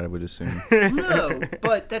anymore, I would assume. No,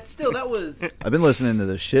 but that was. I've been listening to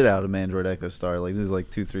the shit out of Mandroid Echo Star. Like, this is like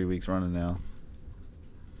 2-3 weeks running now.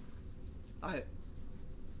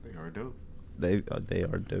 They are dope. They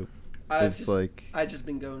are dope. I've It's just, like I've just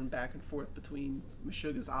been going back and forth between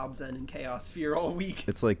Meshuggah's Obzen and Chaos Sphere all week.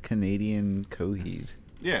 it's like Canadian Coheed.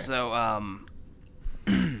 Yeah, So,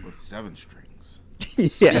 with 7 strings.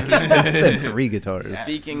 Yeah, and 3 guitars.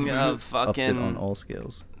 speaking of Upped it on fucking, all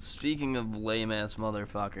scales. speaking of lame ass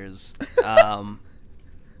motherfuckers, The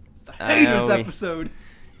I haters know episode.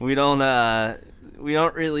 we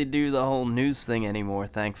don't really do the whole news thing anymore,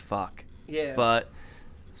 thank fuck. Yeah. But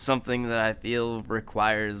something that I feel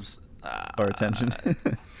requires Our attention.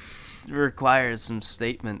 requires some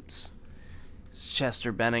statements. It's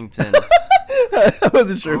Chester Bennington. I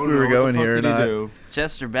wasn't sure Oh, if we were no, what going the fuck here or did he not. do?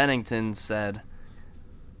 Chester Bennington said,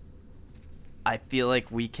 I feel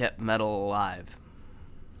like we kept metal alive.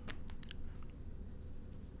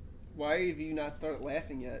 Why have you not started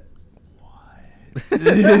laughing yet? So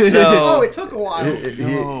Oh, it took a while. He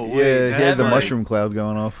has a like- mushroom cloud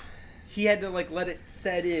going off. He had to like let it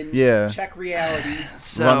set in. Yeah. Check reality.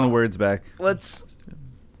 so Run the words back. let's.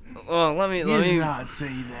 Well, let me. He Let did me. not say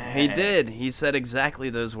that. He did. He said exactly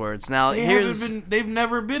those words. Now They've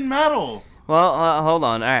never been metal. Well, hold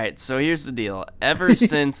on. All right, so here's the deal. Ever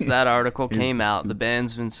since that article Here's came the out, scoop. the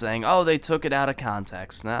band's been saying, "Oh, they took it out of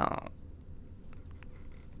context." No.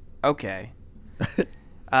 Okay.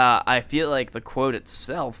 I feel like the quote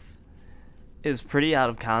itself is pretty out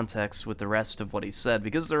of context with the rest of what he said,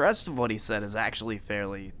 because the rest of what he said is actually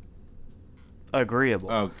fairly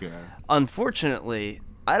agreeable. Okay. Unfortunately,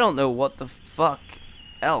 I don't know what the fuck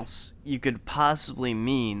else you could possibly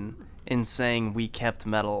mean in saying we kept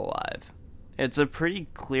metal alive. It's a pretty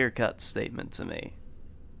clear-cut statement to me.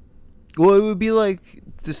 Well, it would be like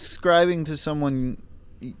describing to someone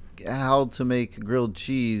how to make grilled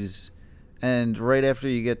cheese, and right after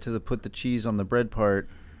you get to the put the cheese on the bread part,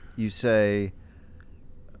 you say,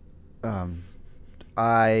 I'm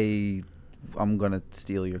gonna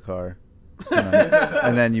steal your car,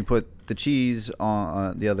 and then you put the cheese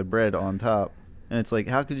on the other bread on top. And it's like,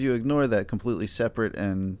 how could you ignore that completely separate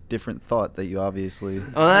and different thought that you obviously...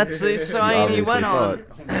 Well, that's so. I mean, he obviously went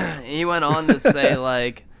on. He went on to say,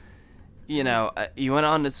 like, you know, he went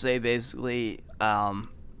on to say basically,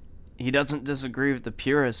 he doesn't disagree with the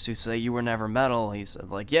purists who say you were never metal. He said,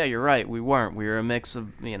 like, yeah, you're right, we weren't. We were a mix of,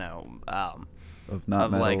 you know, of not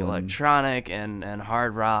of metal like and- electronic and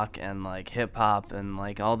hard rock and like hip hop and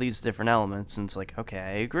like all these different elements. And it's like, okay, I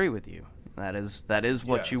agree with you. That is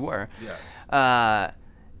what you were. Yes.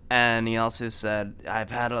 And he also said,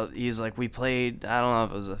 he's like, we played, I don't know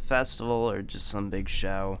if it was a festival or just some big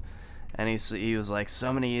show. And he was like,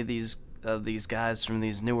 so many of these guys from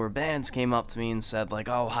these newer bands came up to me and said, like,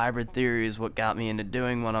 oh, Hybrid Theory is what got me into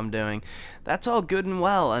doing what I'm doing. That's all good and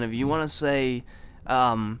well. And if you want to say,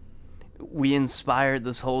 we inspired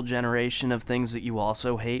this whole generation of things that you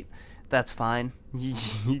also hate, that's fine.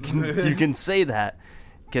 You can say that,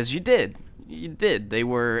 because you did. They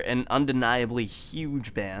were an undeniably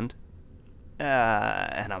huge band,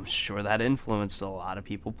 and I'm sure that influenced a lot of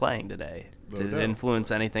people playing today. Did it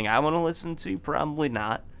influence anything I want to listen to? Probably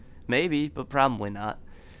not. Maybe, but probably not.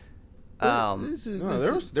 No,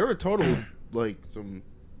 there were total like some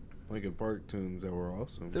Linkin Park tunes that were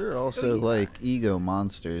awesome. They're also like ego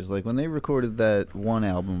monsters. Like when they recorded that one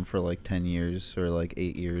album for like 10 years or like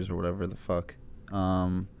 8 years or whatever the fuck,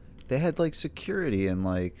 they had like security and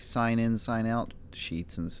like sign in, sign out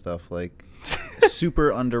sheets and stuff, like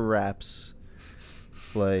super under wraps.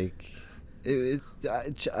 Like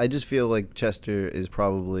I just feel like Chester is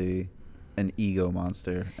probably an ego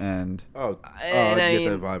monster, and I And get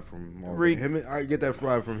that vibe from him. I get that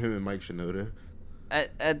vibe from him and Mike Shinoda.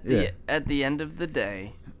 At the end of the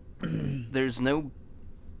day, there's no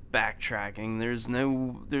backtracking.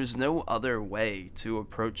 There's no other way to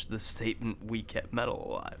approach the statement "we kept metal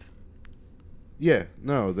alive." Yeah,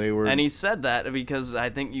 no, they were. And he said that because I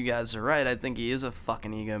think you guys are right. I think he is a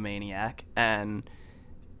fucking egomaniac, and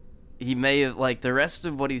he may have, like, the rest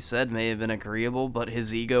of what he said may have been agreeable, but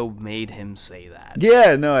his ego made him say that.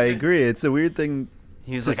 yeah, no, I agree. It's a weird thing.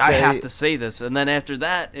 He was to like, I have say- to say this, and then after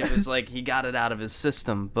that, it was like he got it out of his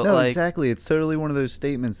system. But No, like, exactly. It's totally one of those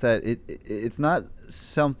statements that it's not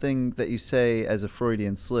something that you say as a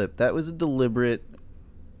Freudian slip. That was a deliberate,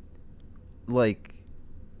 like,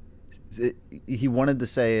 he wanted to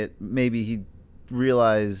say it. Maybe he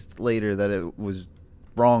realized later that it was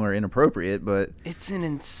wrong or inappropriate, but it's an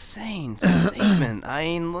insane statement. I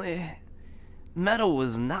mean, metal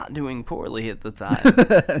was not doing poorly at the time.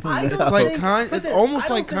 I don't It's like think- it's almost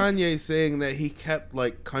like Kanye saying that he kept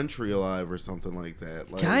like country alive or something like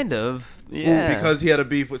that. Like, Kind of, yeah. because he had a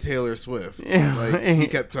beef with Taylor Swift. Yeah, Like he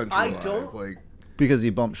kept country I alive. don't- Like because he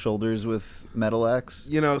bumped shoulders with metal acts.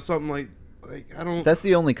 something like I don't. That's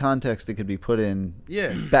the only context it could be put in.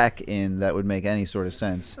 Yeah. Back in that would make any sort of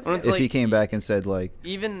sense. Well, it's If he like- came back and said like,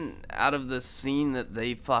 Even out of the scene that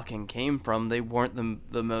they fucking came from, they weren't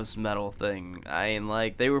the most metal thing. I mean,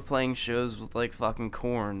 like, they were playing shows with, like, fucking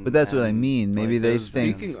Korn. but that's what I and, mean. Maybe like, they those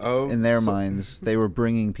think bands. Speaking of- in their so- minds they were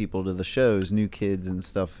bringing people to the shows, new kids and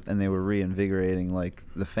stuff, and they were reinvigorating like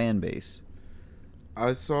the fan base.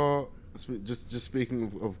 I saw just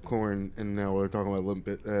speaking of Korn, and now we're talking about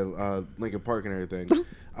Linkin Park and everything.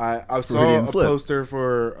 I saw Freudian a slip. poster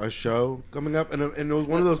for a show coming up, and it was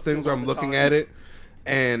one of those things where I'm looking at it,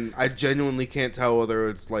 and I genuinely can't tell whether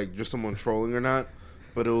it's like just someone trolling or not.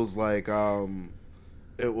 But it was like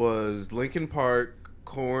it was Linkin Park,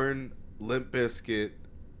 Korn, Limp Bizkit,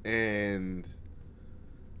 and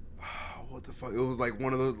what the fuck? It was like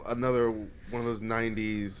one of those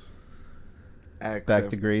 90s acts. Back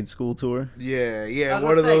to grade school tour. Yeah, I was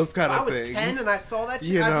one of gonna say, those kind of if things. I was 10 and I saw that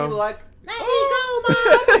shit, You I'd know. be like, let me go,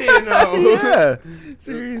 Mom! You know. Yeah,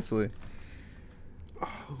 seriously.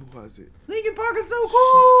 Who was it? Linkin Park is so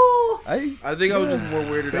cool! I think I was just more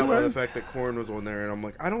weirded They out by were. the fact that Korn was on there, and I'm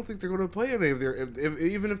like, I don't think they're going to play any of their.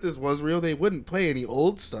 Even if this was real, they wouldn't play any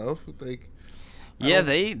old stuff. Like, Yeah,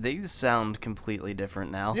 they sound completely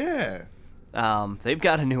different now. yeah, They've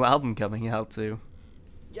got a new album coming out too.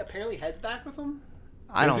 Yeah, apparently Head's back with them.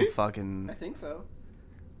 I Is don't he? fucking. I think so.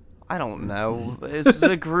 I don't know. It's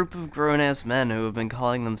a group of grown ass men who have been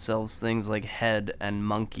calling themselves things like Head and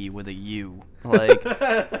Monkey with a U. Like,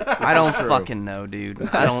 I don't True. fucking know, dude.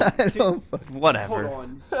 I don't. I don't Whatever. Hold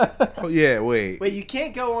on. oh yeah. Wait, Wait, you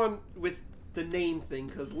can't go on with the name thing,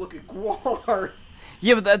 because look at Guar.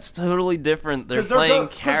 Yeah, but that's totally different. They're playing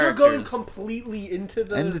They're going characters. completely into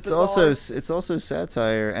the And it's bizarre. also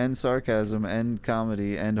satire and sarcasm and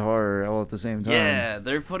comedy and horror all at the same time. Yeah,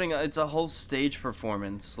 they're putting. It's a whole stage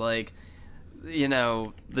performance. Like, you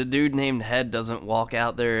know, the dude named Head doesn't walk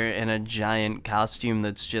out there in a giant costume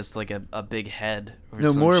that's just like a big head. Or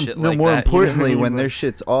No some more. shit No like more that, you know what I importantly, mean? when their Like-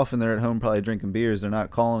 shit's off and they're at home probably drinking beers, they're not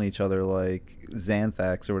calling each other like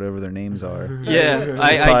Xanthax or whatever their names are. Yeah,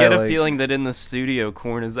 I get probably a like- feeling that in the studio,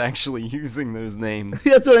 Korn is actually using those names.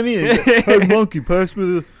 That's what I mean. Hey, monkey, pass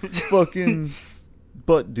me the fucking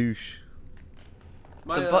butt douche.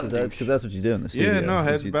 My, the butt- Because that's what you do in the studio. Yeah, no, is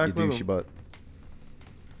Head's you, back you with douche him. your butt.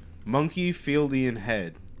 Monkey, Fieldy, and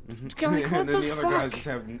Head. Like, and what then the the other guys fuck? just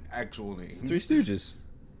have actual names. Three Stooges.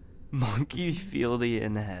 Monkey, Fieldy,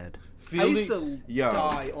 and Head. I used to Yo.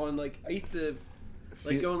 die on I used to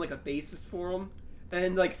Fe- go on like a bassist forum,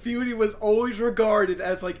 and like Feudy was always regarded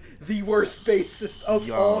as like the worst bassist of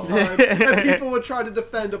Yo. all time, and people would try to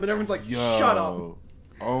defend him, and everyone's like, Yo. "Shut up!"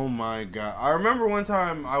 Oh my god! I remember one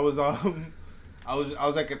time I was I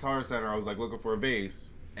was at Guitar Center. I was like looking for a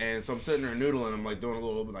bass, and so I'm sitting there noodling. I'm like doing a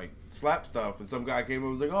little like slap stuff, and some guy came and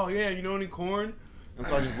was like, "Oh yeah, you know any Korn?" And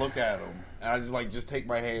so I just look at him, and I just take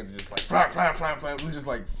my hands and just like flap, flap, flap, flap, and just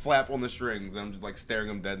like flap on the strings, and I'm just like staring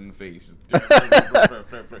him dead in the face. Just,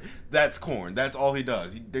 that's Korn. That's all he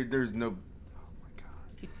does. There's no. Oh my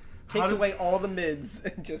god. How Takes does- away all the mids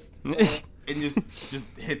and just. And just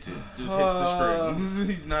hits it. Just hits the strings.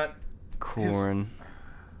 He's not. Korn.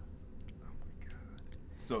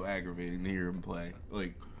 It's so aggravating to hear him play.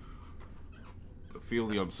 Like,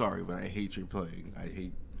 Fieldy, I'm sorry, but I hate your playing.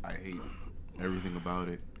 I hate everything about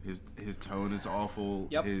it. His tone is awful.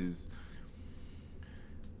 Yep. His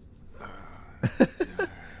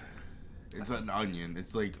it's an onion.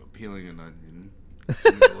 It's like peeling an onion.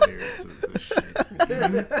 Too many layers to this shit.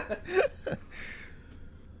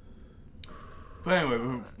 But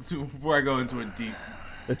anyway, before I go into a deep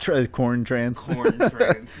A corn trance. corn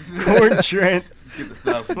trance, Korn trance. let's get the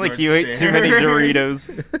 1,000 Like yard you ate too stare. many Doritos.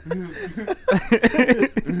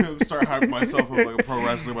 Start hyping myself up like a pro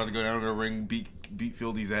wrestler about to go down in the ring, beat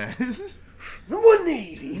Fieldy's ass.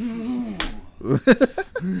 180.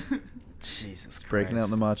 Jesus Christ. Breaking out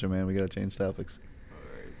in the Macho Man. We gotta change topics.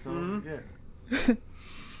 Alright, so yeah.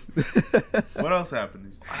 What else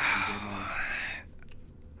happened?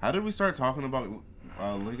 How did we start talking about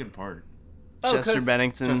Linkin Park? Chester 'cause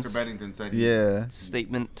Bennington's Chester Bennington said, Yeah.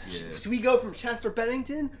 statement. yeah. So we go from Chester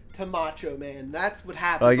Bennington to Macho Man. That's what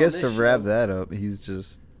happens. Well, I on guess this to wrap show. that up, he's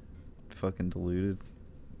just fucking deluded.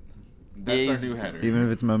 That's He's- our new header. Even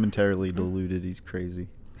if it's momentarily deluded, he's crazy.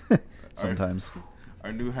 Sometimes.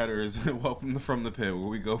 Our new header is Welcome from the Pit, where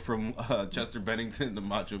we go from Chester Bennington to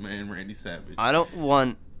Macho Man Randy Savage. I don't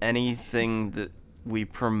want anything that we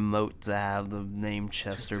promote to have the name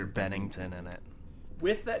Chester Bennington in it.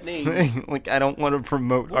 With that name, Like, I don't want to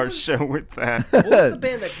promote What our was- show with that. what was the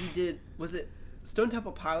band that he did? Was it Stone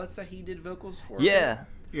Temple Pilots that he did vocals for? Yeah.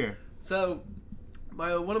 Yeah. So,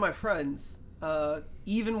 one of my friends,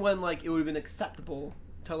 even when like it would have been acceptable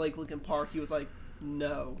to like Linkin Park, he was like,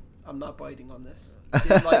 "No, I'm not biting on this."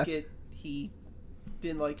 Didn't like it. He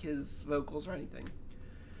didn't like his vocals or anything.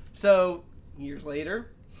 So years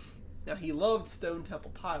later, now he loved Stone Temple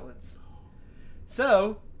Pilots.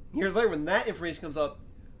 So years later, when that information comes up,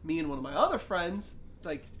 me and one of my other friends, it's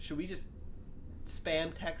like, should we just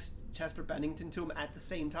spam text Chester Bennington to him at the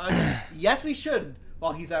same time? Yes, we should,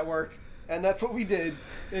 while he's at work. And that's what we did.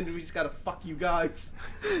 And we just gotta fuck you guys.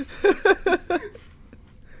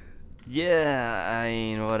 Yeah, I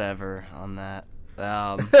mean, whatever on that.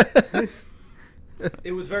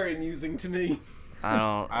 It was very amusing to me. I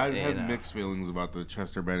don't. I you have know. mixed feelings about the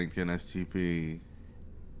Chester Bennington STP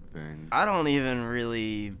thing. I don't even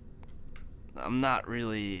really I'm not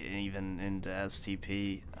really even into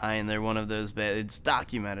STP. I mean, they're one of those bands. It's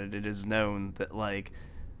documented. It is known that like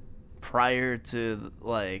prior to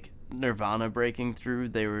like Nirvana breaking through,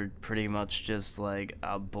 they were pretty much just like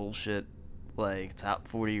a bullshit like top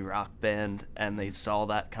 40 rock band, and they saw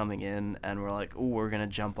that coming in and were like, "Oh, we're gonna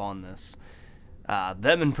jump on this."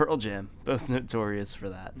 Them and Pearl Jam, both notorious for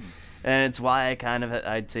that, and it's why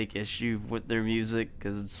I take issue with their music,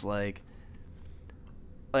 because it's like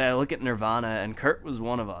I look at Nirvana, and Kurt was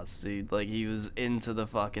one of us, dude. Like, he was into the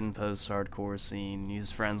fucking post-hardcore scene. He was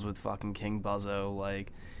friends with fucking King Buzzo.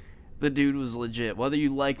 Like, the dude was legit. Whether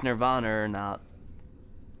you like Nirvana or not,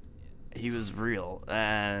 he was real.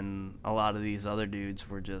 And a lot of these other dudes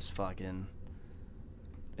were just fucking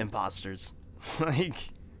imposters.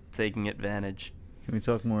 Like, taking advantage. Can we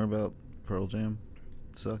talk more about Pearl Jam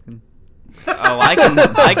sucking? Oh,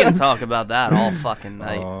 I can talk about that all fucking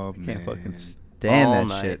night. Oh, Can't man. fucking stand All that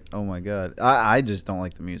night. shit. Oh my god. I just don't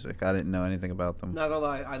like the music. I didn't know anything about them. Not gonna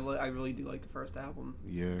lie, I really do like the first album.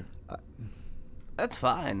 Yeah. That's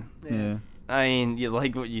fine. Yeah. I mean, you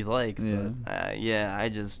like what you like, Yeah.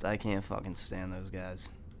 but I can't fucking stand those guys.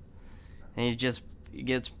 And he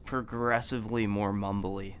gets progressively more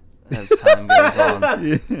mumbly as time goes on.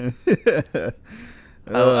 Yeah.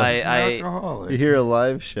 Oh, He's an alcoholic. You hear a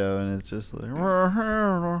live show and it's just like.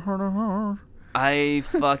 I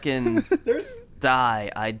fucking There's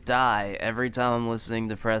I die every time I'm listening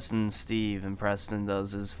to Preston Steve, and Preston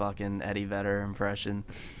does his fucking Eddie Vedder impression.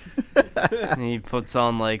 And he puts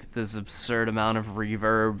on like this absurd amount of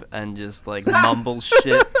reverb and just like mumbles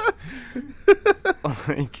shit.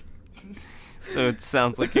 Like, so it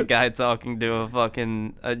sounds like a guy talking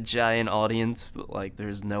to a giant audience, but like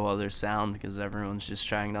there's no other sound because everyone's just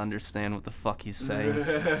trying to understand what the fuck he's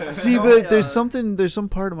saying. See, but there's some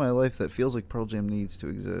part of my life that feels like Pearl Jam needs to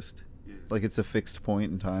exist. Like it's a fixed point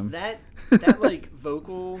in time. that like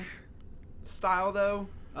vocal style though.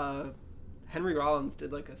 Henry Rollins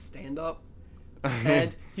did like a stand up,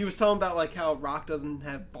 and he was talking about like how rock doesn't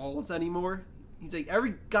have balls anymore. He's like,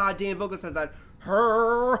 every goddamn vocalist has that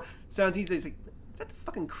her sounds. He's like, is that the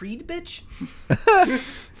fucking Creed bitch?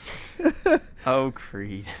 Oh,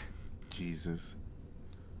 Creed. Jesus.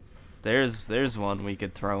 There's one we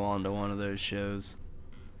could throw onto one of those shows.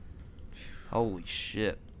 Holy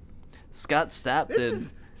shit. Scott Stapp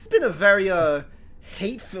It's been a very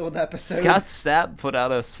hate-filled episode. Scott Stapp put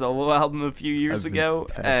out a solo album a few years I've been ago,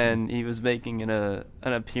 packing. and he was making an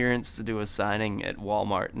appearance to do a signing at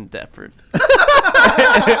Walmart in Deptford.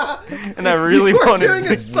 And I really You were wanted doing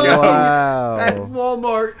to a song go. at Wow.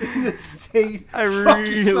 Walmart in the state. I Fuck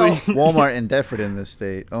really, yourself. Walmart in Deptford in this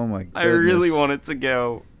state. Oh my goodness. I really wanted to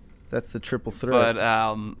go, That's the triple threat.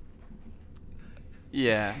 but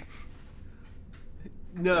yeah.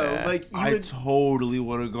 No, Yeah. like you I would. totally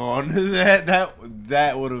would have gone to that.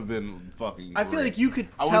 That would have been fucking. I feel great. like you could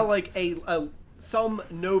I tell would- like some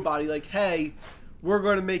nobody like, hey, we're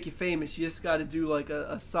going to make you famous. You just got to do like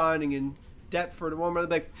a signing in Deptford. And Walmart, they'd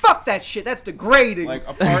be like, fuck that shit. That's degrading. Like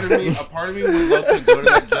a part of me would love to go to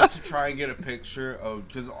that just to try and get a picture of,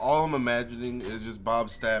 because all I'm imagining is just Bob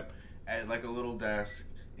Stapp at like a little desk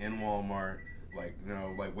in Walmart, like, you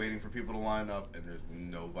know, like waiting for people to line up, and there's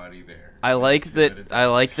nobody there. I like Just him at that. a I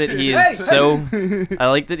like desk. that he Hey, is so. I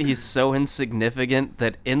like that he's so insignificant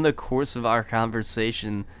that in the course of our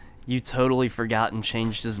conversation, you totally forgot and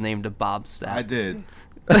changed his name to Bob Stapp. I did.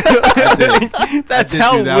 I did. That's I did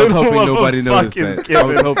how do that. I was little hoping of a nobody fuck noticed is that. I given.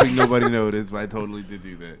 was hoping nobody noticed, but I totally did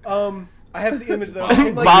do that. I have the image though.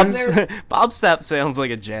 I'm, like, Bob in there, Bob Stapp sounds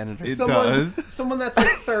like a janitor. It someone, does. someone that's like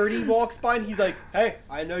 30 walks by and he's like, hey,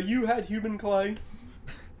 I know you had human clay.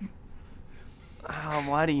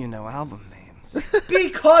 Why do you know album names?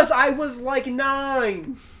 Because I was like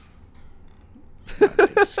 9.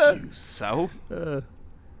 So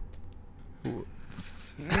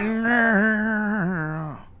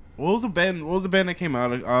What was the band? What was the band that came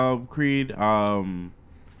out of Creed?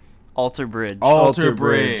 Alter Bridge. Alter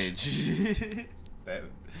Bridge. That-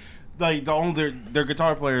 like their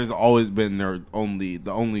guitar player has always been the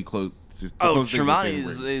only closest. Oh, closest thing to Tremonti Sing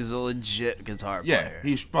is, Bridge. is a legit guitar Yeah, player.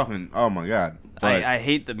 he's fucking. Oh my god. But I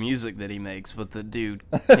hate the music that he makes, but the dude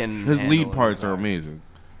can. his handle lead a parts are guitar. amazing.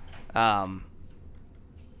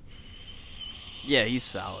 Yeah, he's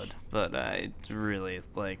solid, but it's really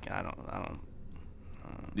like I don't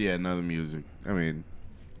Yeah, another music. I mean,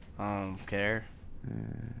 care.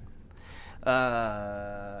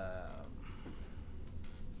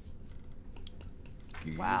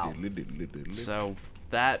 Wow. So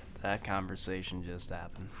that conversation just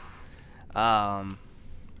happened.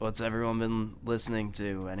 What's everyone been listening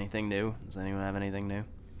to? Anything new? Does anyone have anything new?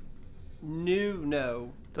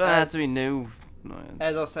 No. Doesn't have to be new.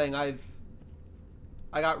 As I was saying, I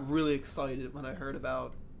got really excited when I heard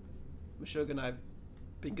about Meshuggah. I've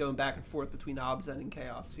been going back and forth between Obscene and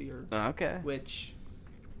Chaos here. Okay. Which,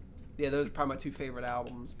 yeah, those are probably my two favorite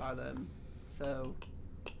albums by them. So,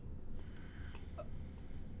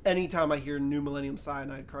 anytime I hear New Millennium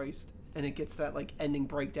Cyanide Christ and it gets that like ending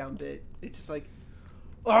breakdown bit, it's just like,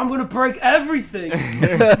 oh, I'm gonna break everything.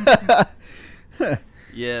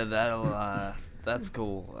 Yeah, that'll that's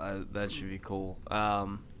cool. That should be cool.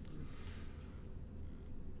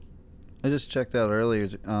 I just checked out earlier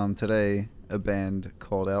today a band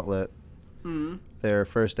called Outlet. Mm-hmm. Their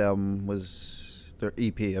first album was their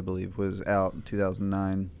EP, I believe, was out in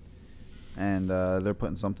 2009, and they're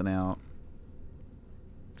putting something out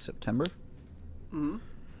September. Mm-hmm.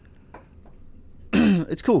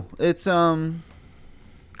 It's cool. It's kind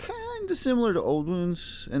of similar to Old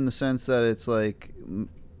Wounds in the sense that it's like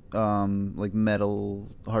metal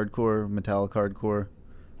hardcore, metallic hardcore,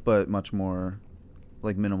 but much more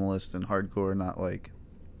like minimalist and hardcore, not like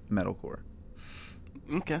metalcore.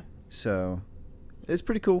 Okay. So it's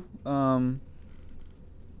pretty cool.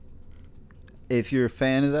 If you're a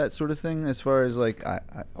fan of that sort of thing, as far as like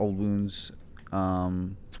Old Wounds,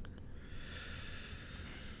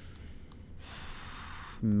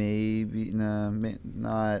 maybe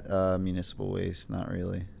not Municipal Waste, not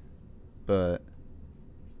really, but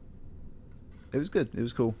it was good. It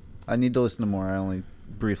was cool. I need to listen to more. I only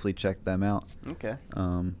briefly checked them out. Okay.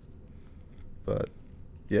 But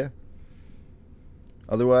yeah.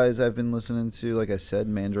 Otherwise, I've been listening to, like I said,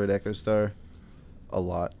 Mandroid Echo Star a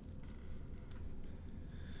lot.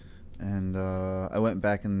 And I went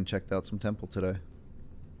back and checked out some Temple today.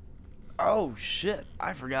 Oh shit!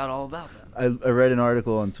 I forgot all about that. I read an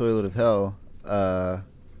article on Toilet of Hell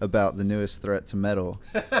about the newest threat to metal,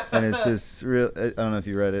 and it's this real. I don't know if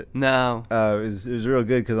you read it. No. It was real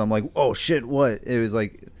good because I'm like, oh shit, what? It was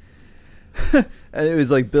like, and it was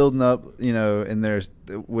like building up, you know, and there's,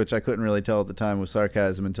 which I couldn't really tell at the time was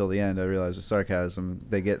sarcasm until the end. I realized was sarcasm.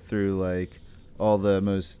 They get through like all the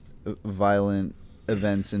most violent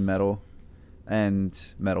events in metal and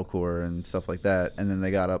metalcore and stuff like that, and then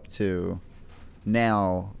they got up to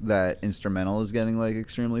now that instrumental is getting like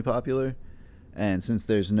extremely popular, and since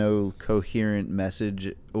there's no coherent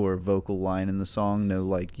message or vocal line in the song, no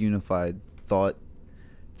like unified thought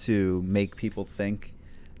to make people think,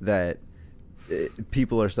 that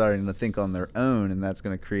people are starting to think on their own, and that's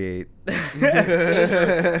going to create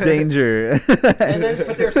danger. And then,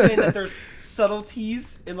 but they're saying that there's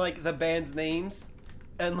subtleties in like the band's names,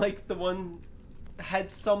 and like the one had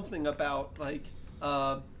something about like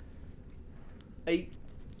I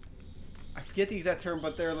forget the exact term,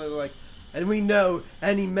 but they're like, and we know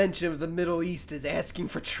any mention of the Middle East is asking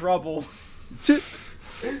for trouble.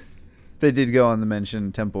 They did go on the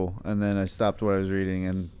mention Temple, and then I stopped what I was reading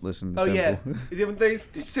and listened to Temple. Yeah. When they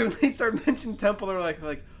start mentioning Temple, they're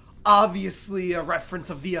like obviously a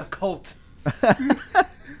reference of the occult.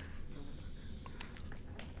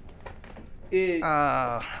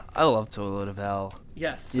 I love Toilet of Hell.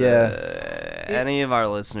 Yes. Yeah. Any of our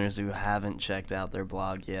listeners who haven't checked out their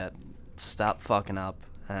blog yet, stop fucking up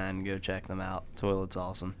and go check them out. Toilet's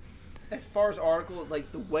awesome. As far as article,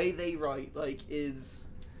 like the way they write, like it's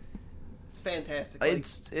fantastic. Like,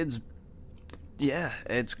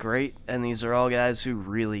 it's great, and these are all guys who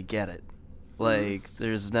really get it. Like,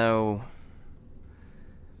 there's no,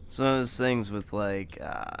 some of those things with like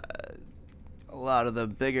a lot of the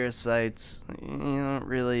bigger sites, you don't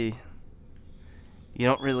really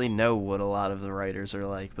know what a lot of the writers are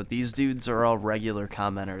like, but these dudes are all regular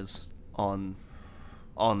commenters on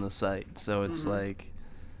the site, so it's like,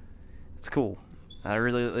 it's cool. I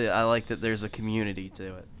like that there's a community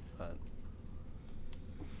to it. But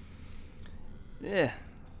yeah,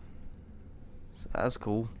 so that's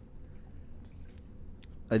cool.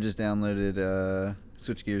 I just downloaded,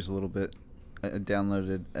 switch gears a little bit, I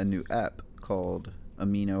downloaded a new app called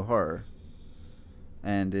Amino Horror,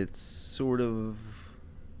 and it's sort of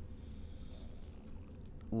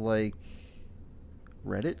like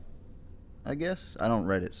Reddit, I guess. I don't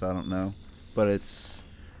Reddit, so I don't know, but it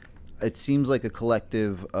seems like a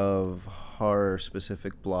collective of horror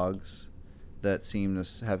specific blogs that seem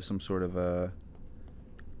to have some sort of a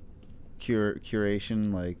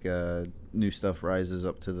curation, like new stuff rises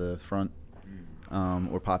up to the front,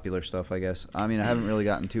 or popular stuff, I guess. I mean, I haven't really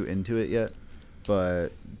gotten too into it yet, but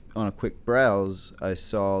on a quick browse, I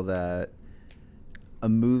saw that a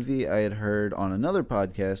movie I had heard on another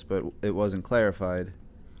podcast, but it wasn't clarified,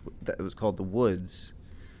 that it was called The Woods.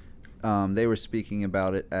 They were speaking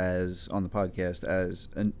about it as, on the podcast, as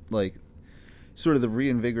sort of the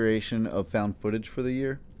reinvigoration of found footage for the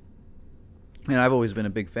year. And I've always been a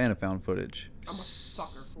big fan of found footage. I'm a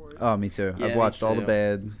sucker for it. Oh, me too. Yeah, I've me watched all the too.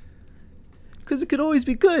 bad. Because it could always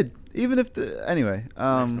be good, even if the anyway.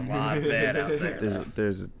 There's a lot of bad out there.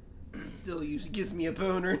 There's Still usually gives me a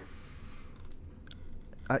boner.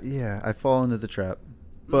 yeah, I fall into the trap.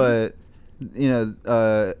 But you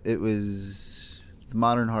know, it was the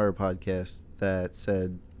Modern Horror Podcast that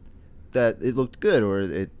said that it looked good, or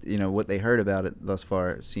it, you know, what they heard about it thus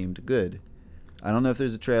far seemed good. I don't know if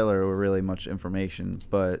there's a trailer or really much information,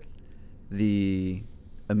 but the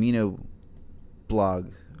Amino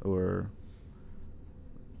blog, or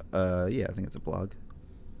yeah, I think it's a blog.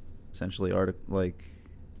 Essentially, like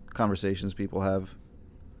conversations people have.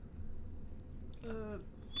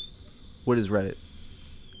 What is Reddit?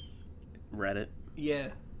 Reddit. Yeah.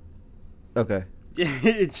 Okay.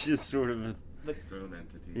 It's just sort of a, Its own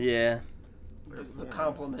entity. yeah. The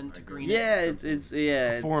compliment to Green. Yeah, it's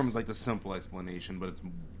yeah. The forum's like the simple explanation, but it's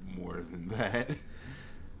more than that.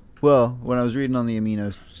 Well, when I was reading on the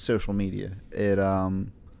Amino social media, it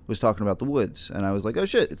was talking about the woods, and I was like, "Oh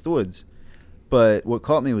shit, it's the woods." But what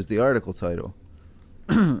caught me was the article title.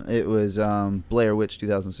 It was Blair Witch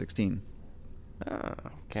 2016. Oh,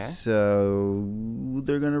 okay. So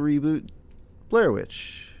they're gonna reboot Blair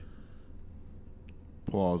Witch.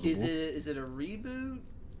 Plausible. Is it a reboot?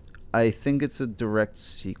 I think it's a direct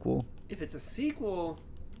sequel. If it's a sequel,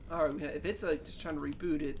 all right. If it's like just trying to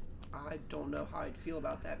reboot it, I don't know how I'd feel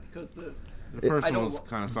about that because The first I one don't was wa-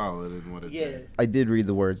 kind of solid in what it yeah. did. I did read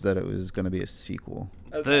the words that it was gonna be a sequel.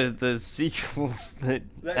 Okay. The sequels that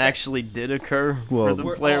That- actually did occur Well, for the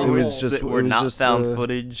Were Blair all- Witch it was just- that it were was not just found the-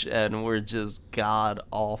 footage and were just god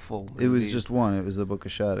awful. It was movies. just one. It was the Book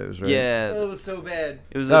of Shadows, right? Yeah, it was so bad.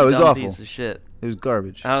 it was Oh, a it was dumb awful. piece of shit. It was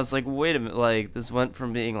garbage. I was like, wait a minute, like this went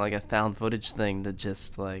from being like a found footage thing to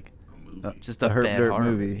just like just a Herb bad Dirt horror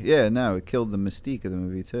movie. Yeah, no, it killed the mystique of the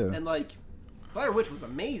movie too. And like, Blair Witch was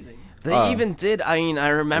amazing. They even did. I mean, I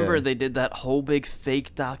remember Yeah. they did that whole big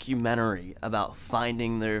fake documentary about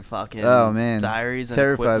finding their fucking Oh man, diaries and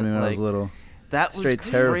terrified me equipment. when I was Like, little. That was Straight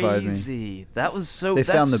terrified me. crazy. That was so. They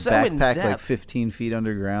that's found the so backpack in-depth. like 15 feet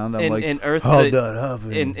underground. I'm in, like, in Earth how'd that, that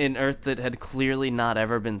happen? in Earth that had clearly not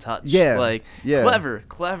ever been touched. Yeah, like yeah. clever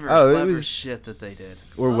Oh, it clever was- shit that they did.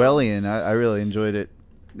 Orwellian. I really enjoyed it.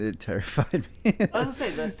 It terrified me. I was gonna say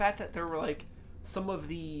the fact that there were like some of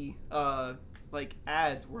the like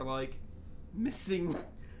ads were like missing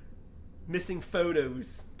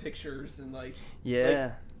photos, pictures, and like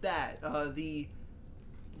Yeah. that the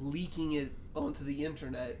leaking it onto the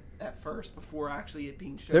internet at first before actually it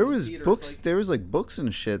being shown There in was theaters, books. like, There was like books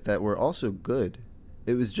and shit that were also good.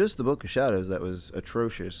 It was just the Book of Shadows that was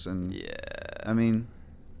atrocious. And Yeah. I mean,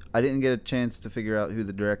 I didn't get a chance to figure out who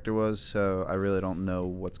the director was, so I really don't know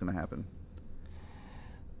what's gonna happen.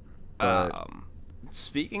 But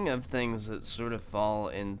Speaking of things that sort of fall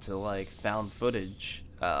into like found footage,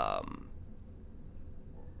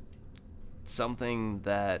 something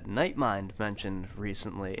that Nightmind mentioned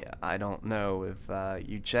recently. I don't know if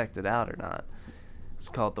you checked it out or not. It's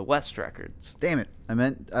called the West Records. damn it,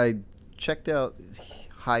 I checked out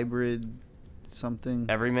Hybrid something.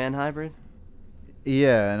 Everyman Hybrid?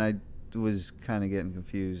 Yeah, and I was kind of getting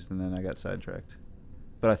confused, and then I got sidetracked.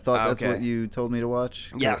 But I thought that's Okay. what you told me to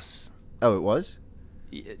watch. Yes. Oh, it was?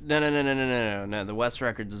 No. The West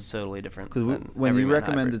Records is totally different. Because than when you Everyman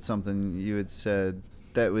recommended Hybrid. something, you had said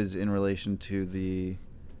that was in relation to the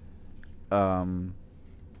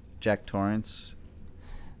Jack Torrance.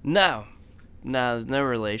 No, there's no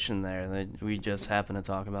relation there. We just happen to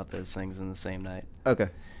talk about those things in the same night. Okay.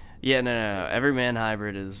 Yeah, no. Everyman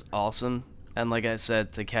Hybrid is awesome. And like I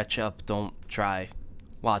said, to catch up, don't try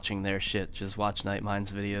watching their shit. Just watch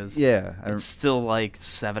Nightmind's videos. Yeah. It's still like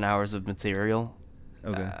 7 hours of material.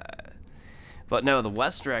 Okay. But no, the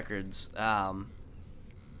West Records,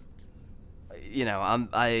 you know,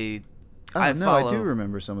 I I follow, do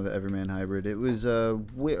remember some of the Everyman Hybrid. It was a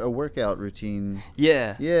workout routine.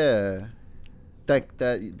 Yeah. Yeah.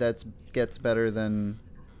 That gets better than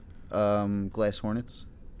Glass Hornets,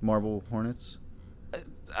 Marble Hornets.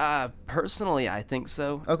 Personally, I think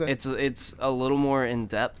so. Okay. It's a little more in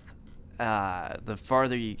depth. The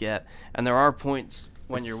farther you get, and there are points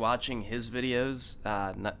when you're watching his videos,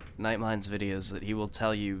 Nightmind's videos, that he will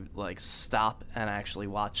tell you like stop and actually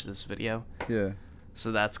watch this video. Yeah.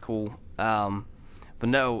 So that's cool. But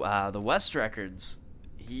no, the West Records.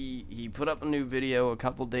 He put up a new video a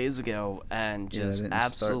couple days ago and Yeah, I just didn't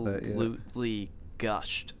start that yet. absolutely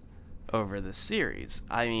gushed over the series.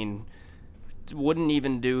 I mean, wouldn't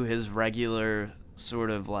even do his regular sort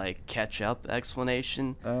of like catch up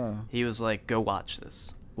explanation. Oh. He was like, "Go watch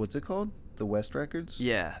this." What's it called? The West Records?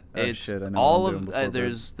 Yeah, Oh, it's shit, I know all what I'm of doing before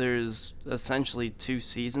bed. there's essentially 2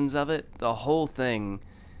 seasons of it. The whole thing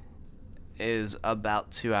is about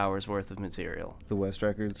 2 hours worth of material, The West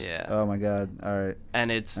Records? Yeah. Oh my god. Alright.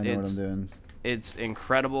 and it's I know what I'm doing. it's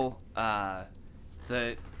incredible.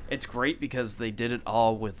 It's great because they did it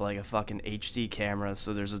all with like a fucking HD camera,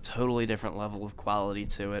 so there's a totally different level of quality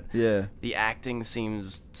to it. Yeah. The acting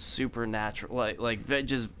seems super natural,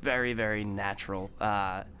 just very, very natural.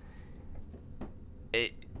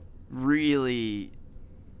 It really,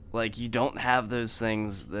 like, you don't have those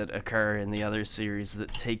things that occur in the other series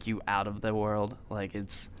that take you out of the world. Like,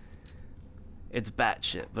 it's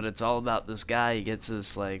batshit, but it's all about this guy. He gets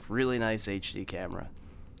this like really nice HD camera,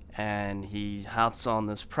 and he hops on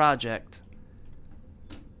this project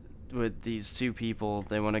with these 2 people.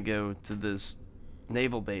 They want to go to this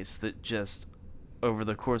naval base that just, over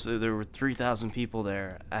the course of, there were 3,000 people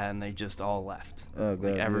there, and they just all left. Oh, God,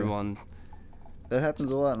 Like, yeah. everyone That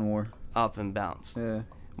happens a lot in war. up and bounced. Yeah.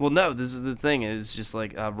 Well, no, this is the thing. It's just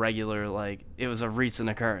like a regular, like, it was a recent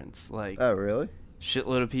occurrence. Like, Oh, really?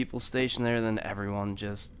 shitload of people stationed there, then everyone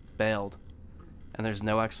just bailed. And there's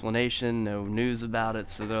no explanation, no news about it,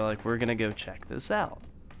 so they're like, we're gonna go check this out.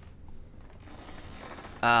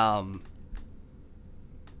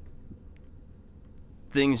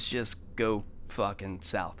 Things just go fucking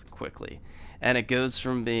south quickly. And it goes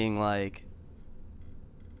from being like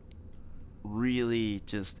really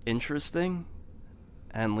just interesting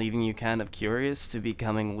and leaving you kind of curious to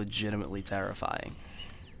becoming legitimately terrifying.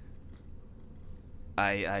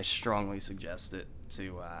 I strongly suggest it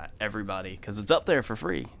to everybody because it's up there for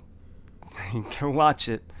free. Go watch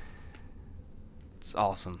it. It's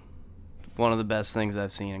awesome. One of the best things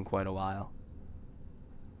I've seen in quite a while.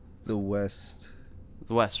 The West.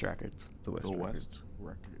 The West Records. The West The Records. West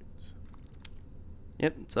Records.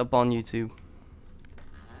 Yep, it's up on YouTube.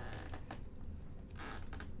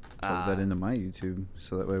 Plug that into my YouTube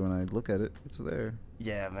so that way when I look at it, it's there.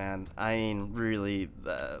 Yeah, man. I mean, really,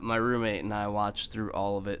 my roommate and I watched through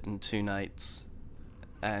all of it in 2 nights,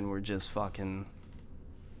 and we're just fucking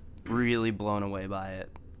really blown away by it.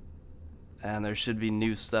 And there should be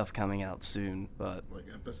new stuff coming out soon, but Like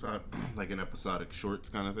an episodic shorts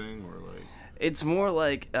kind of thing, or like. it's more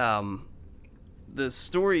like the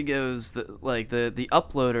story goes that like the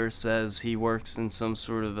uploader says he works in some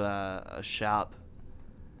sort of a shop,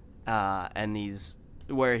 and these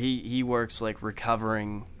where he works like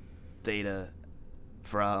recovering data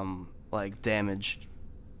from like damaged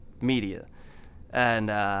media, and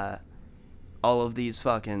all of these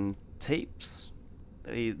fucking tapes,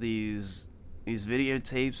 these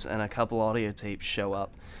videotapes and a couple audio tapes show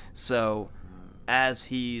up. So as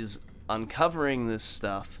he's uncovering this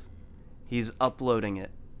stuff, he's uploading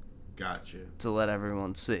it Gotcha. to let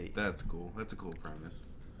everyone see. That's cool. That's a cool premise.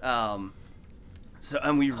 So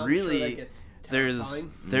and we I'm sure really that gets there's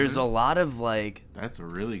terrifying. a lot of like That's a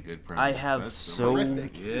really good premise. I have That's so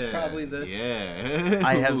Horrific. Yeah. It's probably the Yeah.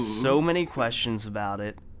 I have so many questions about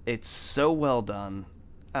it. It's so well done.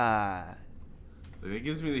 It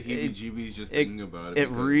gives me the heebie-jeebies just It thinking about it. it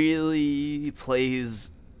because really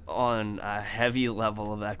plays on a heavy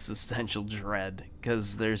level of existential dread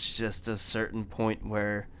because there's just a certain point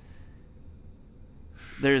where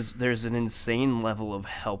there's an insane level of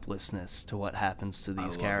helplessness to what happens to I these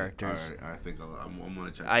love it. characters. All right, I think I'm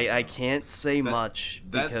gonna check. I this out. can't say much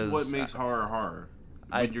That's because what makes horror horror.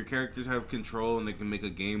 I- When your characters have control and they can make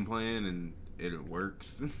a game plan and it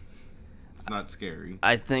works. It's not scary.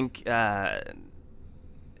 I think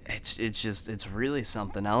it's really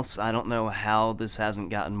something else. I don't know how this hasn't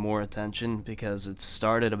gotten more attention because it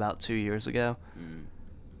started about 2 years ago.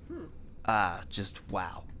 Just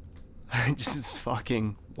wow. Just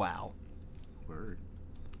fucking wow. Word.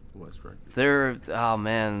 West Records. Oh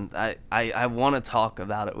man, I want to talk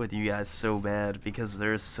about it with you guys so bad because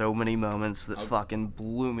there's so many moments that fucking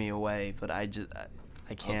blew me away, but I can't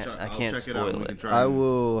I'll can't check it out and spoil we can it. try I and-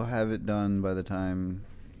 will have it done by the time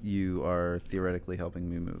you are theoretically helping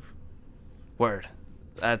me move. Word.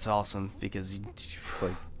 That's awesome because It's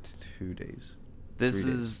like 2 days. this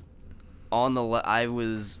 3 days. is on the I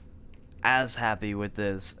was as happy with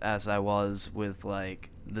this as I was with like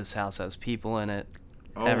This House Has People in It,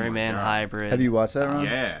 Oh Everyman my God. Hybrid. Have you watched that, Ron?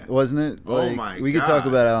 Yeah. Wasn't it? Oh Like, my we could talk God.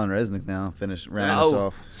 about Alan Resnick now. Round us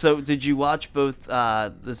off. So did you watch both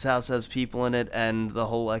This House Has People in It and the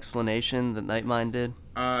whole explanation that Nightmind did?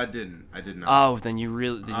 I did not. Oh, then you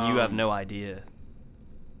have no idea.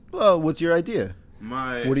 Well, what's your idea?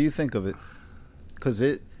 My. What do you think of it? Because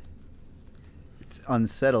it's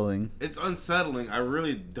unsettling. It's unsettling. I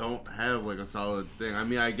really don't have like a solid thing. I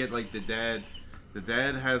mean, I get like the dad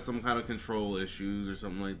has some kind of control issues or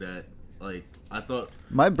something like that. Like I thought.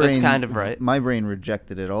 My brain, That's kind of right. My brain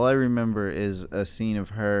rejected it. All I remember is a scene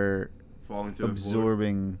of her Falling to the floor.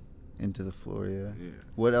 absorbing into the floor. Yeah. Yeah.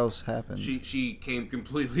 What else happened? She came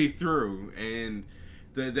completely through, and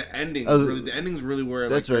the ending Oh, really, the ending's really where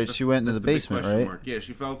that's like, right, she went into that's the big basement, question right? mark. Yeah,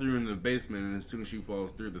 she fell through into the basement, and as soon as she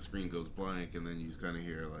falls through, the screen goes blank, and then you just kind of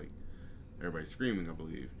hear like everybody screaming. I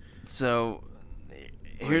believe. So,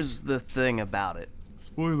 here's the thing about it.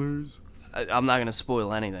 Spoilers. I'm not gonna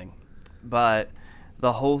spoil anything, but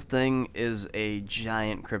the whole thing is a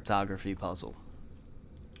giant cryptography puzzle.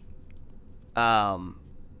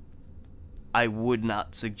 I would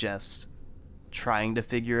not suggest trying to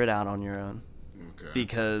figure it out on your own Okay.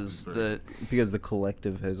 because because the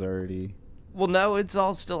collective has already no, it's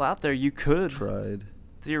all still out there. You could tried.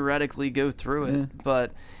 theoretically go through it, Yeah.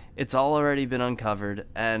 but it's all already been uncovered,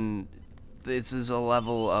 and this is a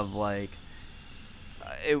level of like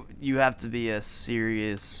you have to be a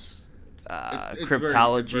serious It's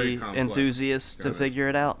cryptology very complex, enthusiast to kinda. figure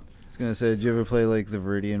it out. I was gonna say, did you ever play like the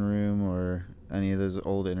Viridian Room or any of those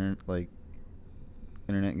old internet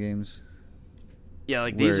games? Yeah,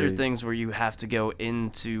 like these are Where- things where you have to go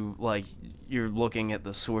into like you're looking at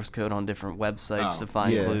the source code on different websites Oh, to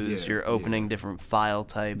find yeah, clues. yeah, you're opening yeah. different file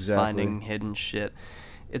types, Exactly. finding hidden shit.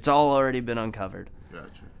 It's all already been uncovered. Gotcha.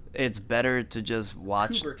 It's better to just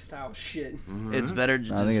watch. Kubrick style shit. It's better to I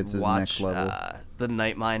just think it's his watch next level. the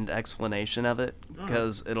Nightmind explanation of it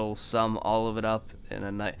because it'll sum all of it up in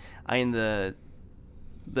a night.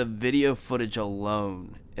 The video footage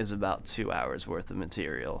alone is about 2 hours worth of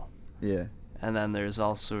material, Yeah. and then there's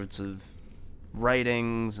all sorts of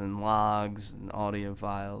writings and logs and audio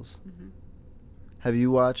files. Have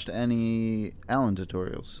you watched any Alan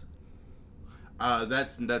tutorials?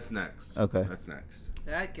 That's next. Okay. That's next.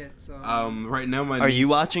 That gets. Right now my. Are you niece-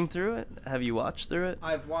 watching through it? Have you watched through it?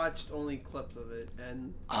 I've watched only clips of it,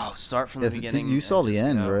 and Oh, start from Yeah, the beginning. you and saw the just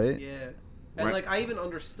end, go. right? yeah, and Right. like I even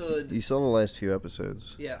understood. You saw the last few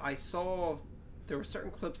episodes. Yeah, I saw. There were certain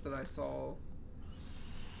clips that I saw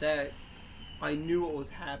that I knew what was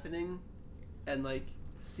happening, and like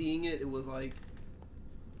seeing it, it was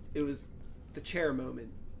the chair moment.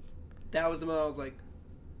 That was the moment I was like,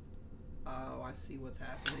 "Oh, I see what's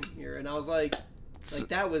happening here," and I was like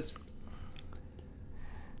that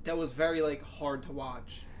was very like hard to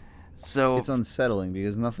watch. So It's unsettling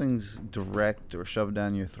because nothing's direct or shoved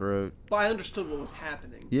down your throat. But I understood what was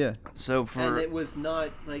happening, Yeah. so and for it was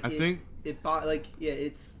not like think-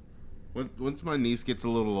 it's. Once my niece gets a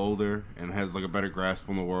little older and has like a better grasp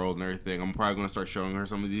on the world and everything, I'm probably gonna start showing her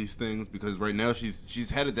some of these things because right now she's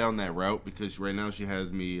headed down that route because right now she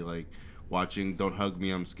has me like watching Don't Hug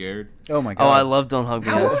Me, I'm Scared. Oh my god. oh, I love Don't Hug Me,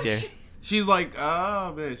 How I'm old scared. is she? She's like,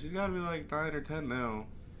 oh man, she's gotta be like 9 or 10 now.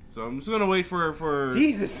 So I'm just gonna wait for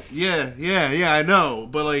Jesus. Yeah, I know,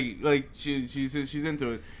 but like she's into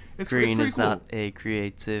it. It's Green pretty is cool. not a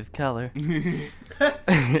creative color.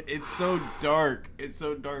 It's so dark. It's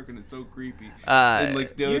so dark and it's so creepy. And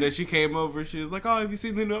like the other day she came over, she was like, "Oh, have you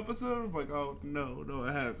seen the new episode?" I'm like, "Oh no,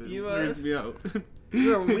 I haven't." You, It weirds me out.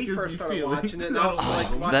 When we Gives first me started feelings. watching it, and I was like,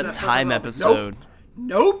 watching That first time episode, I was episode. like,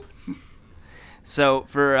 Nope. So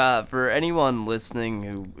for anyone listening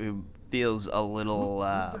who feels a little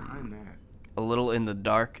Behind that. a little in the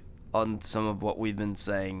dark on some of what we've been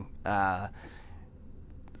saying, a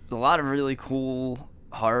lot of really cool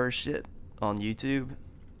horror shit on YouTube,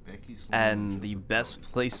 Becky Sloan and and the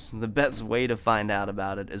Joseph the best way to find out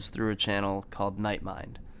about it is through a channel called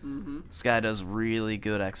Nightmind. This guy does really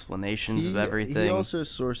good explanations of everything. He also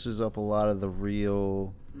sources up a lot of the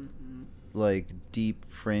real, like, deep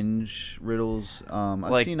fringe riddles. I've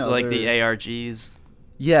like seen other... like the ARGs,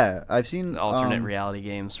 Yeah, I've seen... alternate reality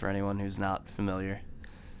games for anyone who's not familiar.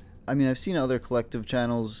 I mean, I've seen other collective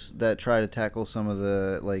channels that try to tackle some of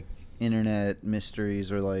the, like, internet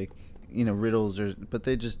mysteries or, like, you know, riddles, but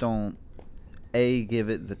they just don't, give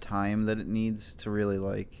it the time that it needs to really,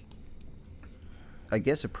 like, I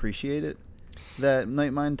guess appreciate it that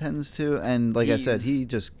Nightmind tends to. And like I said, he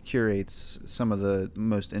just curates some of the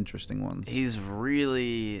most interesting ones. He's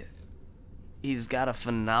got a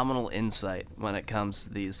phenomenal insight when it comes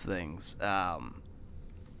to these things. And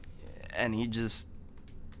he just,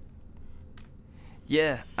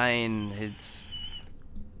 yeah, I mean,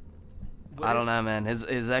 I don't know, man.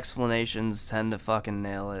 His explanations tend to fucking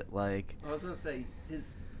nail it. Like, I was gonna say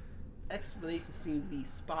his explanations seem to be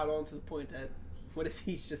spot on to the point that what if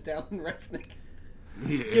he's just Alan Resnick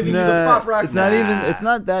giving you the proper it's not explanation? even. It's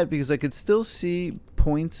not that because I could still see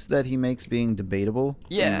points that he makes being debatable.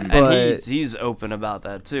 yeah, but and he's open about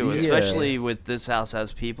that too. Yeah. Especially with This House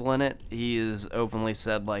Has People in it. He has openly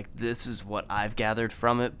said, like, this is what I've gathered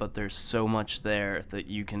from it, but there's so much there that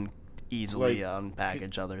you can easily Like,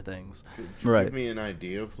 unpackage other things. Could you Right. give me an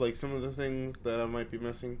idea of like some of the things that I might be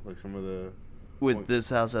missing? Like some of the With This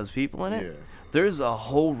House Has People in It, Yeah. there's a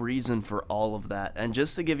whole reason for all of that. And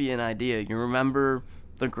just to give you an idea, you remember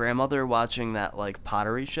the grandmother watching that like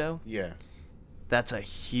pottery show? Yeah. That's a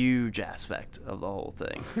huge aspect of the whole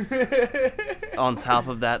thing. On top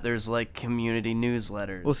of that, there's like community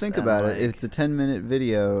newsletters. Well, think and, about like, it. It's a 10-minute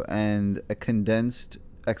video, and a condensed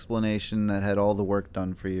explanation that had all the work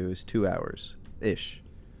done for you is 2 hours ish.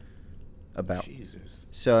 About. Jesus.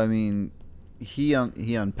 So I mean, he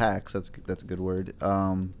unpacks. That's a good word.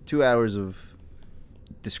 2 hours of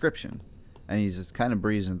description, and he's just kind of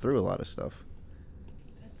breezing through a lot of stuff.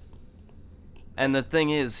 And the thing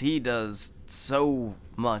is, he does so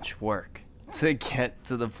much work to get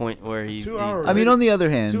to the point where he. 2 hours. I mean, on the other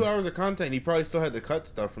hand, 2 hours of content. He probably still had to cut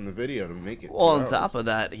stuff from the video to make it. Well, 2 on hours. top of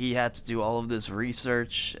that, he had to do all of this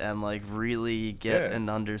research and like really get Yeah. an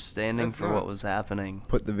understanding That's for what nuts. was happening.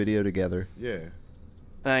 put the video together. Yeah.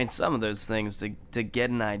 I mean, some of those things to get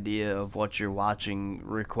an idea of what you're watching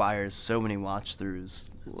requires so many watch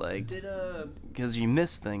throughs, like because you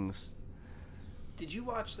miss things. Did you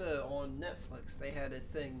watch on Netflix? They had a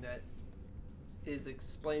thing that is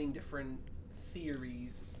explaining different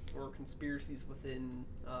theories or conspiracies within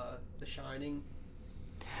The Shining.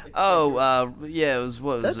 Like, Yeah, it was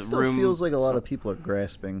what was That it? still Room. feels like a lot of people are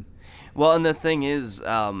grasping. Well, and the thing is,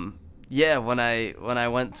 yeah, when I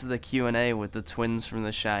went to the Q&A with the twins from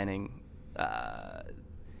The Shining,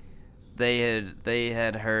 they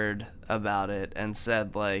had heard about it and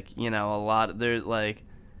said like, you know, a lot they're like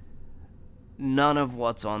none of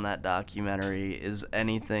what's on that documentary is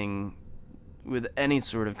anything with any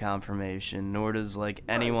sort of confirmation, nor does like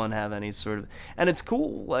anyone have any sort of, and it's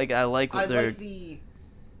cool. Like I like what I they're like the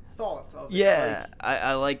thoughts of it. yeah, Like,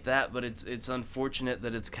 I like that, but it's unfortunate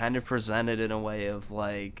that it's kind of presented in a way of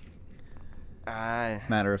like,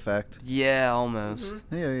 Matter of fact. yeah, almost.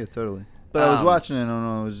 Yeah, totally. But I was Um, watching it, I don't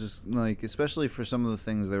know, it was just like, especially for some of the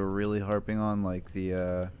things they were really harping on, like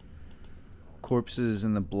the corpses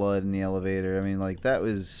and the blood in the elevator. I mean, like, that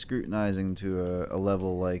was scrutinizing to a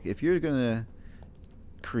level, like, if you're gonna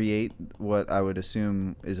create what I would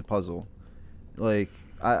assume is a puzzle, like,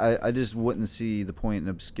 I just wouldn't see the point in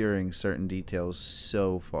obscuring certain details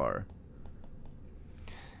so far.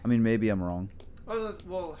 I mean, maybe I'm wrong.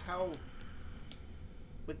 well, how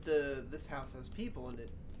with This House Has People in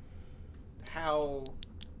it? How?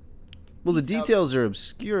 Well, the Detail- details are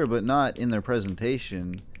obscure, but not in their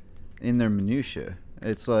presentation, in their minutia.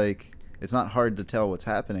 It's like, it's not hard to tell what's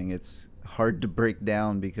happening. It's hard to break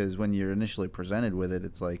down because when you're initially presented with it,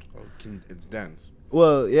 it's like, It's dense.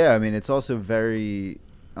 well, yeah, I mean, it's also very,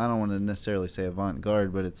 I don't want to necessarily say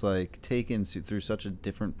avant-garde, but it's like taken through such a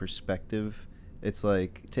different perspective. It's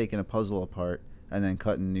like taking a puzzle apart and then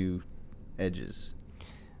cutting new edges.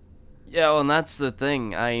 Yeah, well, and that's the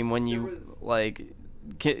thing. I mean, when There you was- like,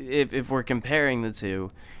 if we're comparing the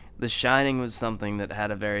two, The Shining was something that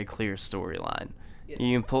had a very clear storyline. Yes.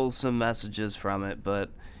 You can pull some messages from it, but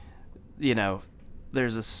you know,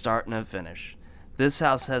 there's a start and a finish. This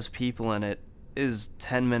House Has People in It is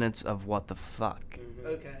 10 minutes of what the fuck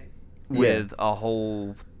Okay. with a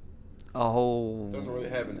whole. Doesn't really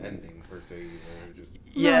have an ending per se. Just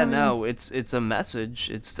Yeah, No, no, it's a message.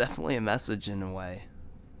 It's definitely a message in a way.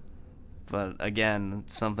 But again,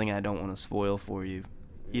 it's something I don't want to spoil for you.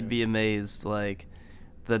 You'd be amazed, like,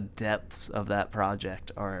 the depths of that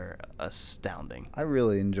project are astounding. I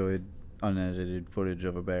really enjoyed unedited footage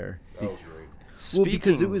of a bear. that was great. Well,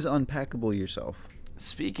 because it Speaking- was unpackable yourself.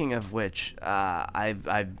 Speaking of which,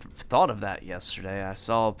 I've thought of that yesterday. I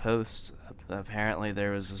saw a post. Apparently,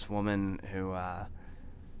 there was this woman who,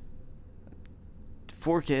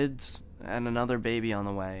 4 kids and another baby on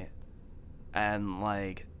the way, and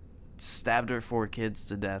like stabbed her 4 kids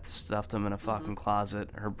to death, stuffed them in a fucking closet.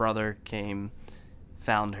 Her brother came,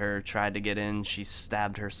 found her, tried to get in. She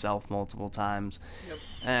stabbed herself multiple times. Yep.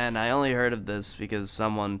 And I only heard of this because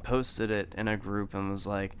someone posted it in a group and was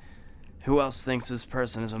like, who else thinks this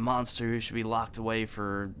person is a monster who should be locked away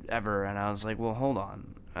forever? And I was like, well, hold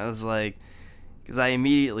on. I was like, because I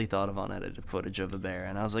immediately thought of unedited footage of a bear.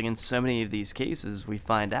 And I was like, in so many of these cases, we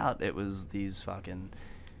find out it was these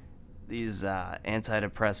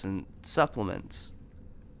antidepressant supplements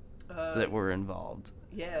that were involved.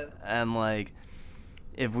 Yeah. And like,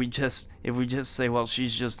 if we just say, well,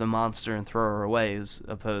 she's just a monster and throw her away, as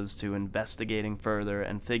opposed to investigating further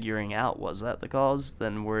and figuring out was that the cause,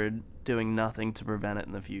 then we're doing nothing to prevent it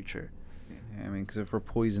in the future. I mean, because if we're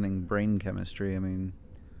poisoning brain chemistry, I mean,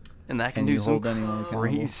 And that Can can do you some hold anyone accountable?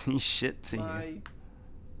 crazy shit to you.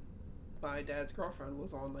 My dad's girlfriend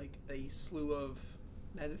was on like a slew of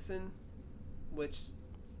medicine which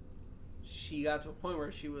she got to a point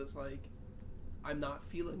where she was like, I'm not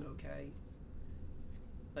feeling okay.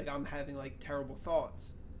 Like, I'm having, like, terrible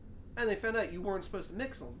thoughts. And they found out you weren't supposed to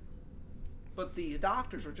mix them. But these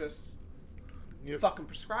doctors were just fucking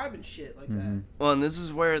prescribing shit like that. Well, and this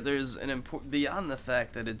is where there's an beyond the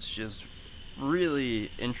fact that it's just really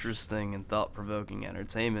interesting and thought-provoking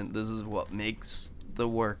entertainment, this is what makes the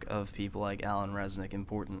work of people like Alan Resnick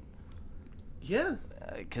important. Yeah.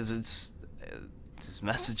 Because his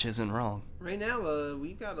message isn't wrong. Right now,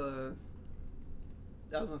 we got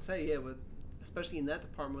I was going to say, yeah, with, especially in that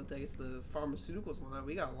department, I guess the pharmaceuticals and whatnot,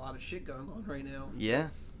 we got a lot of shit going on right now. Yeah.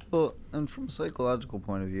 Well, and from a psychological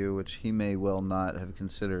point of view, which he may well not have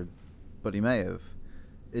considered, but he may have,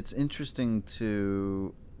 it's interesting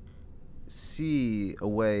to see a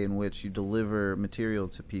way in which you deliver material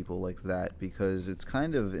to people like that, because it's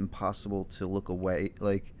kind of impossible to look away.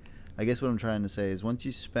 Like, I guess what I'm trying to say is once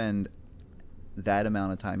you spend that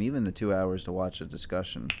amount of time, even the 2 hours to watch a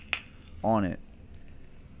discussion on it,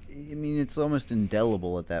 I mean, it's almost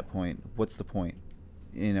indelible at that point. What's the point?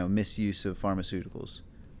 Misuse of pharmaceuticals.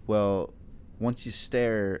 Well, once you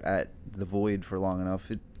stare at the void for long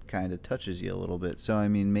enough, it kind of touches you a little bit. So, I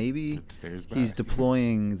mean, maybe he's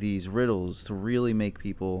deploying these riddles to really make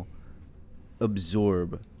people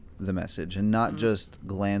absorb the message and not just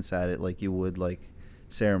glance at it like you would, like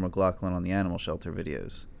Sarah McLachlan on the Animal Shelter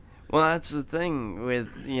videos. Well, that's the thing with,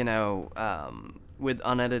 with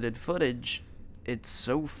unedited footage. It's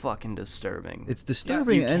so fucking disturbing. It's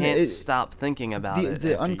disturbing, you and can't stop thinking about it.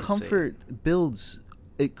 The uncomfort builds.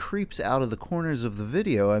 It creeps out of the corners of the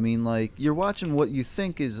video. I mean, like, you're watching what you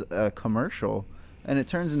think is a commercial, and it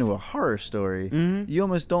turns into a horror story. You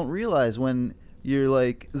almost don't realize when you're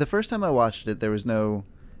like, the first time I watched it, there was no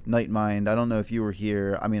Night Mind. I don't know if you were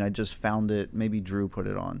here. I mean, I just found it. Maybe Drew put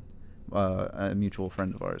it on, a mutual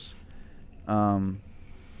friend of ours.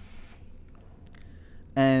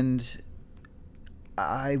 And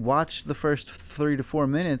I watched the first 3 to 4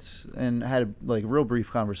 minutes and had a real brief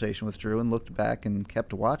conversation with Drew and looked back and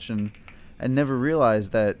kept watching and never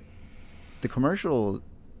realized that the commercial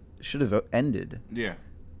should have ended. Yeah.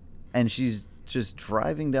 And she's just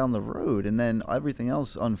driving down the road and then everything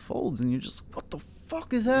else unfolds and you're just, what the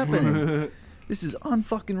fuck is happening? This is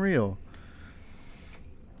unfucking real.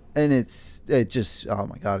 And it just, oh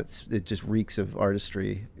my God, it just reeks of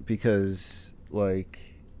artistry because, like,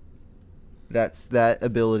 that's that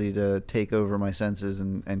ability to take over my senses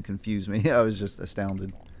and confuse me. I was just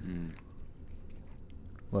astounded.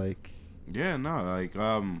 Like, yeah, no, like,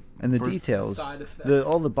 and the details, Side effects.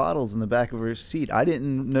 all the bottles in the back of her seat. I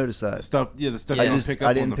didn't notice that. the stuff you I don't pick up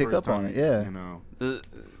I didn't on the pick first up time, on it. Yeah.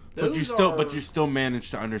 But you still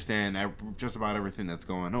manage to understand just about everything that's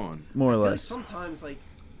going on. More or I feel like less. sometimes, like,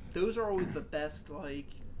 those are always the best, like,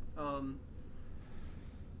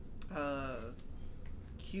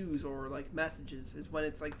 cues or, like, messages, is when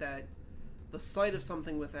it's like that, the sight of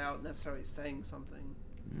something without necessarily saying something.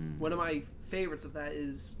 One of my favorites of that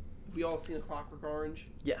is, have we all seen A Clockwork Orange?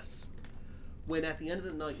 Yes. When at the end of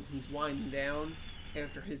the night, he's winding down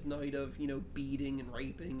after his night of, beating and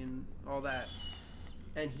raping and all that,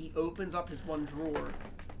 and he opens up his one drawer,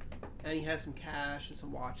 and he has some cash and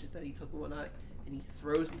some watches that he took and whatnot, and he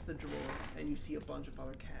throws into the drawer, and you see a bunch of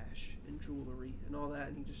other cash and jewelry and all that,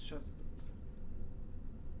 and he just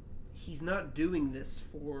he's not doing this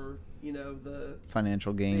for, the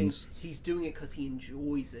Financial gains. He's doing it because he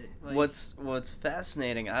enjoys it. Like, What's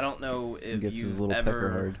fascinating, I don't know He if gets his you've little pecker ever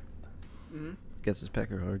hard. Mhm. Gets his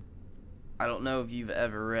pecker hard. I don't know if you've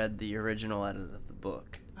ever read the original edit of the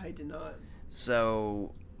book. I did not.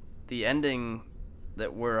 So, the ending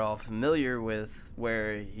that we're all familiar with,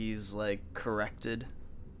 where he's, like, corrected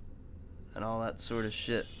and all that sort of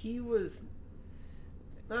shit. He was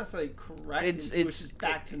not necessarily correct. He was just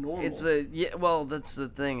back to normal. Well, that's the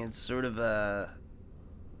thing. It's sort of a...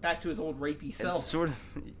 back to his old rapey self. It's sort of...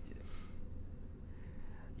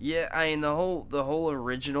 Yeah, I mean, the whole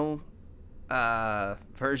original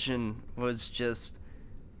version was just,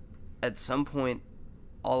 at some point,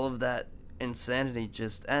 all of that insanity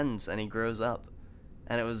just ends and he grows up.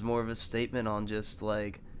 And it was more of a statement on just,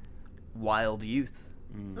 like, wild youth.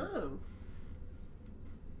 Oh.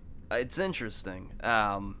 It's interesting.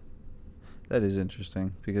 That is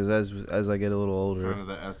interesting because as I get a little older, Kind of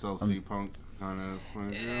the SLC punk kind of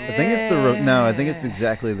point of view. I think it's no, I think it's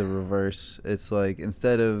exactly the reverse. It's like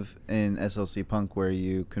instead of in SLC Punk where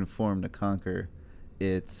you conform to conquer,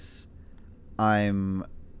 it's I'm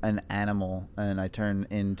an animal and I turn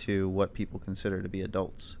into what people consider to be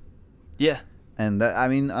adults. Yeah. And that I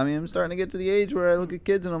mean I'm starting to get to the age where I look at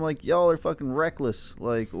kids and I'm like, y'all are fucking reckless.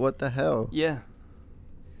 Like, what the hell? Yeah.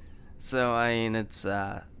 So I mean, it's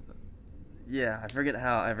yeah. I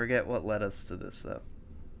forget what led us to this though.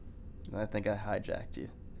 I think I hijacked you.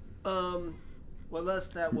 What else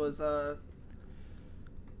that was,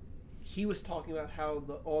 he was talking about how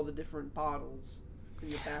all the different bottles in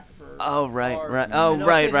the back of her. Oh right, are- right. and Oh I was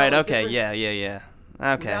right, saying right. how Okay, different- yeah.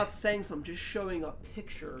 Okay. Without saying something, just showing a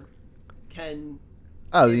picture can.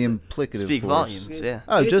 Oh, the implicative Speak force. volumes. Yeah.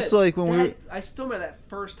 Oh, Like I just said, like when we were, I still remember that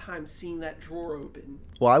first time seeing that drawer open.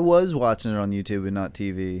 well, I was watching it on YouTube and not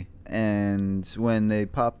TV, and when they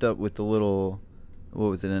popped up with the little, what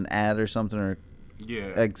was it, an ad or something, or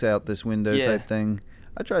Yeah. X out this window Yeah. type thing,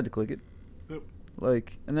 I tried to click it. Yep.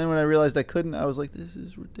 Like, and then when I realized I couldn't, I was like, this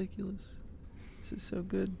is ridiculous. This is so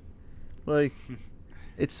good. Like,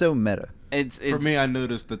 it's so meta. It's For me, I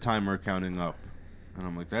noticed the timer counting up, and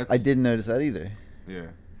I'm like, that's. I didn't notice that either. Yeah.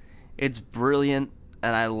 It's brilliant,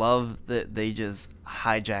 and I love that they just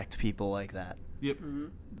hijacked people like that. Yep.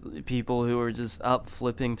 People who are just up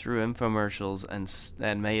flipping through infomercials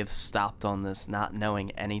and may have stopped on this not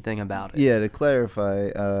knowing anything about it. Yeah, to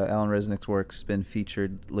clarify, Alan Resnick's work's been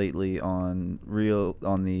featured lately on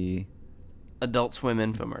the Adult Swim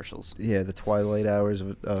infomercials. the twilight hours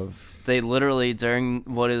of They literally, during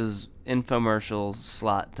what is infomercial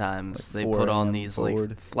slot times, Like they 4 put on a.m. these forward.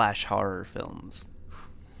 like flash horror films.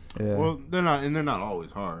 yeah. Well, they're not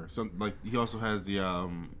always horror. Some like he also has the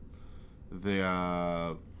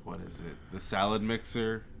what is it? The salad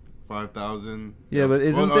mixer, 5,000. Yeah, but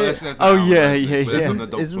isn't no, there- actually, that's not Oh, Alan yeah, Resnick, yeah, but it's yeah. an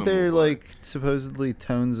Adult Isn't Swim there movie. like supposedly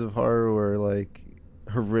tones of horror or like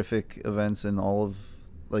horrific events in all of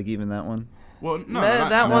like even that one? Well, no,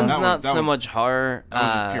 that one's that not that so was- much horror. That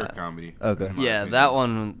was just pure comedy. Okay. in my Yeah,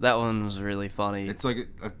 opinion. that one was really funny. It's like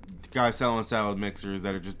a guy selling salad mixers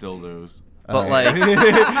that are just dildos. But like,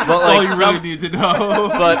 That's but all like you some, really need to know.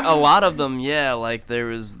 but a lot of them, yeah. Like there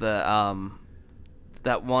was the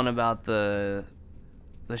that one about the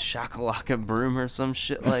shakalaka broom or some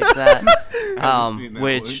shit like that. haven't seen that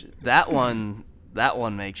Which one. that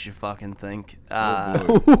one makes you fucking think.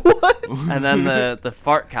 Oh, boy. And then the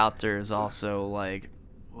fart copter is also like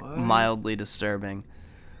What? mildly disturbing.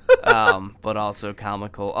 But also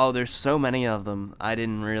comical. Oh, there's so many of them. I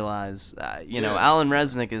didn't realize. You know, Yeah. Alan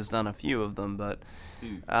Resnick has done a few of them, but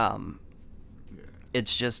Yeah.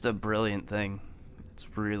 it's just a brilliant thing.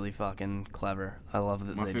 It's really fucking clever. I love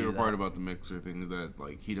that My they do favorite that. part about the mixer thing is that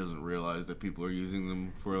like he doesn't realize that people are using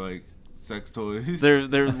them for like sex toys. They're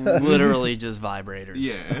literally just vibrators.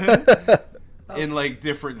 Yeah. In like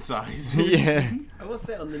different sizes. Yeah. I will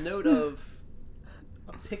say, on the note of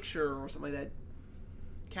a picture or something like that,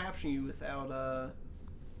 caption you without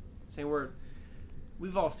saying a word.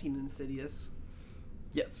 We've all seen Insidious.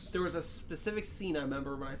 Yes. There was a specific scene I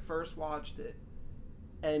remember when I first watched it,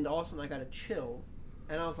 and all of a sudden I got a chill,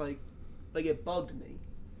 and I was like it bugged me.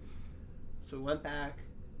 So we went back,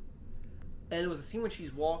 and it was a scene when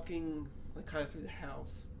she's walking like kind of through the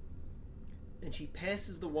house, and she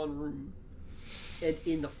passes the one room, and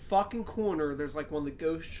in the fucking corner there's like one of the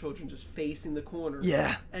ghost children just facing the corner.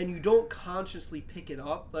 Yeah. And you don't consciously pick it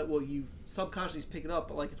up, like, well, you subconsciously pick it up,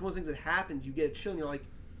 but like it's one of those things that happens. You get a chill, and you're like,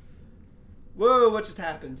 whoa, what just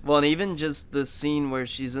happened? Well, and even just the scene where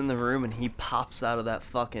she's in the room and he pops out of that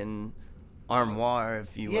fucking armoire,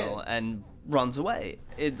 if you will, Yeah. and runs away.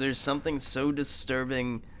 There's something so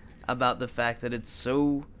disturbing about the fact that it's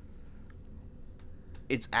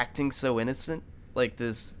acting so innocent. Like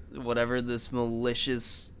this, whatever this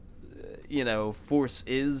malicious, force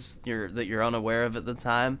is that you're unaware of at the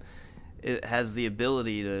time, it has the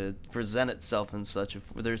ability to present itself in such a.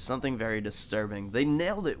 There's something very disturbing. They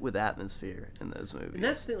nailed it with atmosphere in those movies. And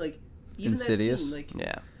that's the thing, like, even Insidious? that scene,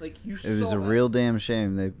 Yeah. like you It was saw a that. real damn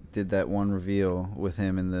shame they did that one reveal with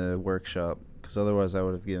him in the workshop, because otherwise I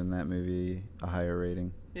would have given that movie a higher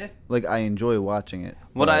rating. Yeah. Like, I enjoy watching it.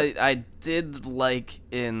 What but I did like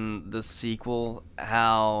in the sequel,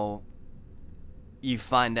 how you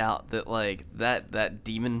find out that like that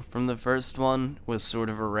demon from the first one was sort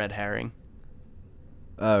of a red herring.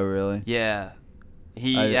 Oh, really? Yeah.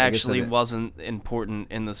 He I guess I actually didn't- wasn't important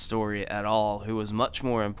in the story at all. Who was much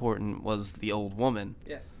more important was the old woman.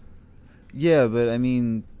 Yes. Yeah, but I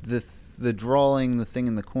mean, the drawing, the thing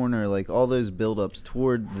in the corner, like, all those build-ups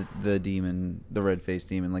toward the demon, the red-faced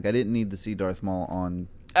demon, like, I didn't need to see Darth Maul on...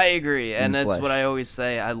 I agree, and that's flesh. what I always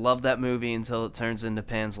say. I love that movie until it turns into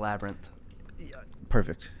Pan's Labyrinth.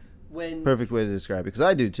 Perfect. When Perfect way to describe it, because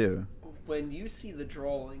I do, too. when you see the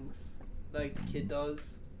drawings, like the kid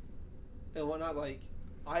does, and whatnot, like,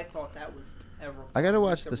 I thought that was terrifying. I gotta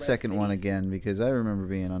watch Like, the red second one face. again, because I remember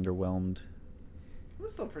being underwhelmed. It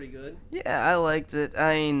was still pretty good. Yeah, I liked it.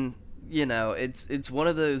 I mean, it's one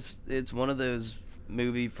of those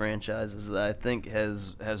movie franchises that I think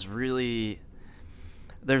has really.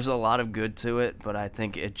 There's a lot of good to it, but I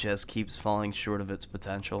think it just keeps falling short of its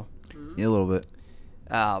potential. Yeah, a little bit.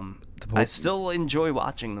 I still enjoy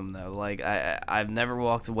watching them though. Like I've never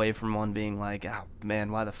walked away from one being like, oh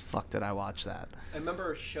man, why the fuck did I watch that? I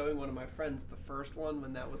remember showing one of my friends the first one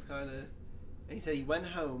when that was kind of, and he said he went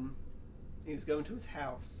home, he was going to his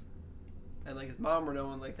house, and like his mom were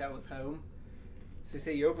knowing like that was home. So he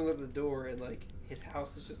said he opened up the door and like his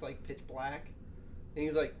house is just like pitch black, and he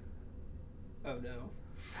was like, oh no.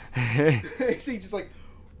 So he just like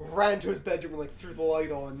ran to his bedroom and like threw the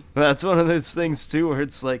light on. That's one of those things too where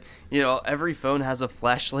it's like, you know, every phone has a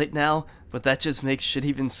flashlight now, but that just makes shit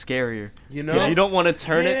even scarier. You know? Because you don't want to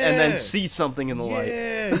turn it and then Yeah. see something in the light.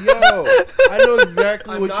 Yeah, yo, I know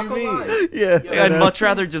exactly I'm what not you gonna mean. lie. Yeah. Yeah, I'd much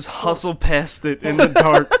rather just hustle past it in the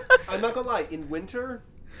dark. I'm not gonna lie. In winter,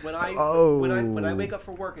 when I when I wake up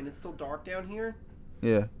for work and it's still dark down here,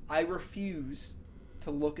 Yeah. I refuse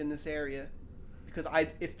to look in this area because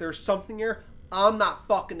if there's something here, I'm not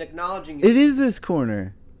fucking acknowledging it. It is this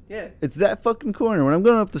corner. Yeah. It's that fucking corner. When I'm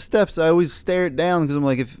going up the steps, I always stare it down because I'm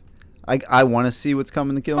like, if I want to see what's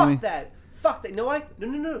coming to kill me. Fuck that. Fuck that.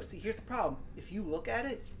 No. See, here's the problem. If you look at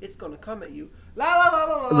it, it's gonna come at you. La la la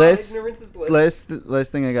la la. Ignorance is bliss.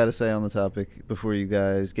 Last thing I gotta say on the topic before you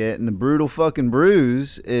guys get in the brutal fucking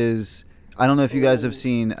bruise is I don't know if you guys have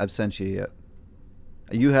seen Absentia yet.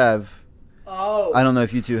 You have. Oh. I don't know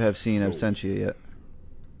if you two have seen Absentia yet.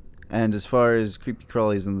 And as far as Creepy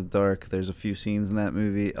Crawlies in the Dark, there's a few scenes in that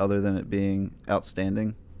movie, other than it being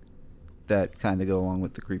outstanding, that kind of go along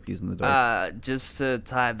with the Creepies in the Dark. Just to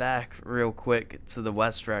tie back real quick to the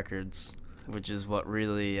West Records, which is what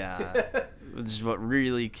really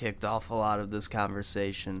kicked off a lot of this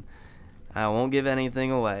conversation. I won't give anything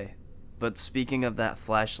away, but speaking of that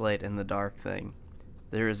flashlight in the dark thing,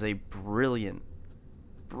 there is a brilliant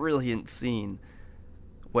scene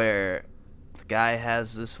where the guy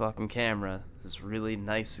has this fucking camera, this really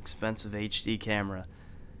nice, expensive HD camera,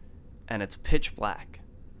 and it's pitch black.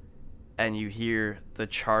 And you hear the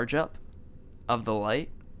charge up of the light,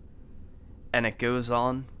 and it goes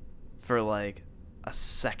on for like a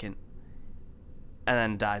second, and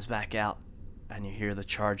then dies back out, and you hear the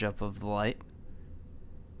charge up of the light,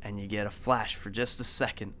 and you get a flash for just a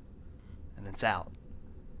second, and it's out.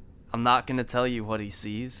 I'm not going to tell you what he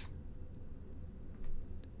sees,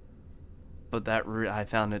 but I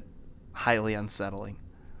found it highly unsettling.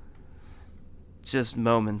 Just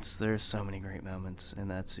moments. There's so many great moments in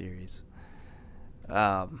that series.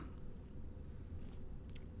 Yeah,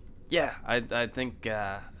 I think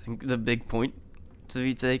the big point to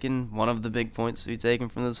be taken, one of the big points to be taken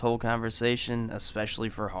from this whole conversation, especially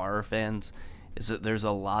for horror fans, is that there's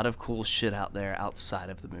a lot of cool shit out there outside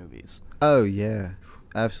of the movies. Oh, yeah.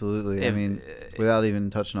 Absolutely. I mean, without even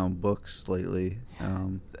touching on books lately.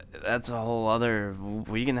 That's a whole other...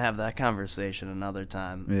 We can have that conversation another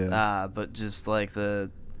time. Yeah. But just like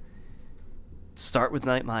start with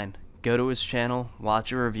Nightmind. Go to his channel,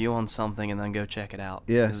 watch a review on something, and then go check it out.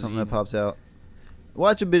 Yeah, something that pops out.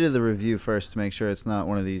 Watch a bit of the review first to make sure it's not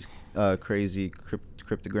one of these crazy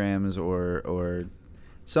cryptograms or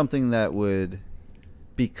something that would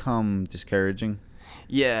become discouraging.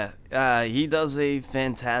 Yeah, he does a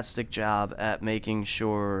fantastic job at making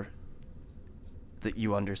sure that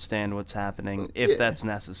you understand what's happening, if that's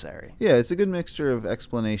necessary. Yeah, it's a good mixture of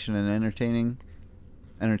explanation and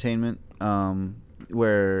entertainment,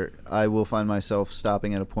 where I will find myself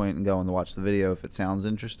stopping at a point and going to watch the video if it sounds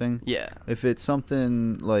interesting. Yeah. If it's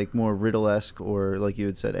something like more Riddle-esque or, like you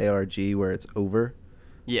had said, ARG, where it's over,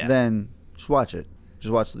 then just watch it.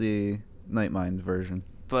 Just watch the Nightmind version.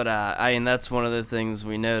 But I mean, that's one of the things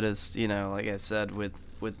we noticed. You know, like I said, with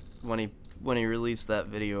when he released that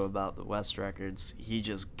video about the West Records, he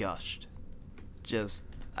just gushed, just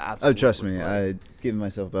absolutely. Oh, trust me, I given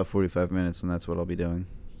myself about 45 minutes, and that's what I'll be doing.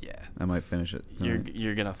 Yeah, I might finish it tonight.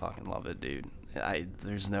 You're gonna fucking love it, dude.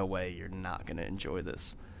 There's no way you're not gonna enjoy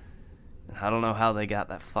this. And I don't know how they got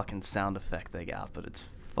that fucking sound effect they got, but it's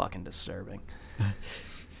fucking disturbing.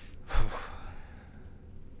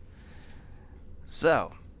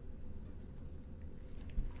 So,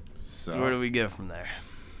 where do we go from there?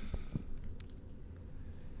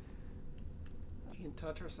 We can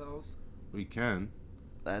touch ourselves. We can.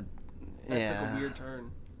 That took a weird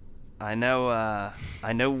turn. I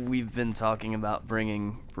know we've been talking about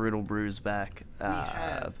bringing Brutal Brews back. We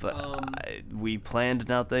have, but we planned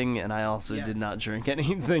nothing, and I also did not drink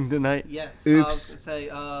anything tonight. Yes. Oops. I was gonna say,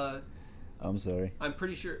 I'm sorry. I'm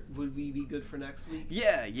pretty sure. Would we be good for next week?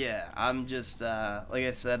 Yeah. I'm just like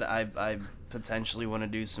I said, I potentially want to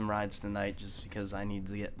do some rides tonight just because I need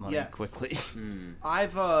to get money Yes. quickly.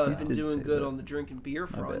 I've You been did doing say good that. on the drinking beer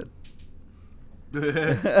My front.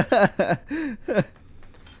 bad.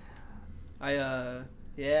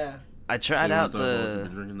 Yeah. I tried out What you've been the.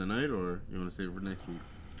 drinking tonight, or you want to save it for next week?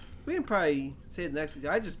 We can probably say it next week.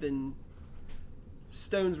 I just been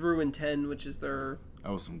Stone's Ruin 10, which is their.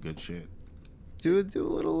 That was some good shit. do a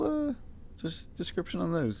little just description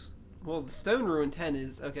on those. Well, the Stone Ruin 10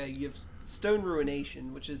 is okay. You have Stone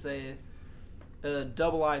Ruination, which is a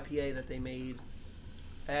double IPA that they made.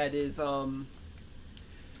 That is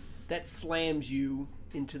that slams you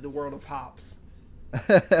into the world of hops.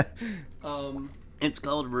 It's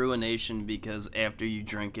called Ruination because after you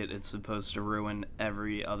drink it, it's supposed to ruin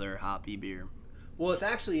every other hoppy beer. Well,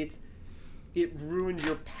 it ruins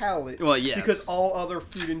your palate. Well, yes. Because all other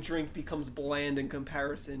food and drink becomes bland in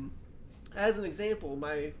comparison. As an example,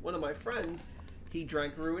 one of my friends, he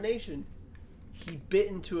drank Ruination. He bit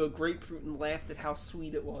into a grapefruit and laughed at how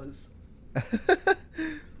sweet it was.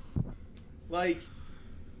 Like,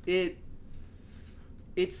 it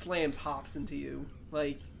slams hops into you.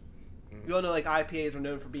 Like, you all know, like, IPAs are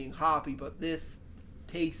known for being hoppy, but this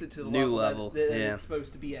takes it to the New level level, that yeah. it's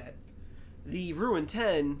supposed to be at. The Ruin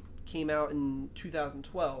 10 came out in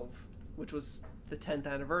 2012, which was the 10th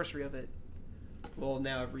anniversary of it. Well,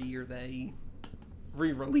 now every year they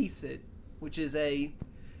re-release it, which is a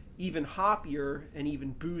even hoppier and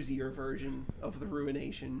even boozier version of the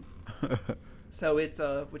Ruination. So it's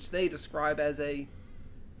which they describe as a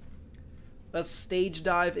stage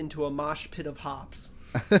dive into a mosh pit of hops,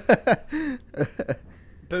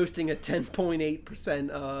 boasting a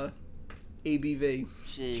 10.8% ABV.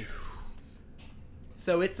 Jeez.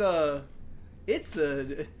 So it's a bit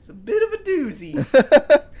of a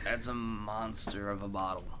doozy. That's a monster of a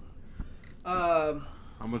bottle. Um,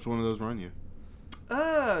 How much one of those run you?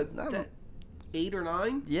 that 8 or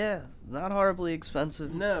 9? Yeah, not horribly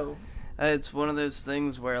expensive. No. It's one of those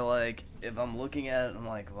things where, like, if I'm looking at it, I'm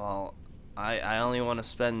like, well, I only want to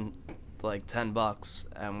spend, like, $10,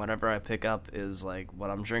 and whatever I pick up is, like, what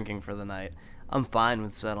I'm drinking for the night. I'm fine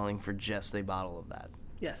with settling for just a bottle of that.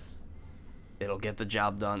 Yes. It'll get the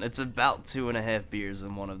job done. It's about 2.5 beers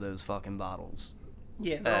in one of those fucking bottles.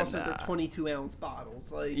 Yeah, they're And, also they're 22-ounce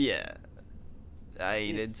bottles. Like, Yeah.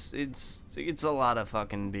 It's a lot of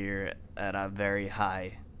fucking beer at a very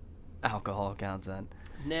high alcohol content.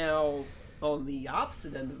 now on the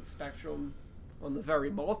opposite end of the spectrum, on the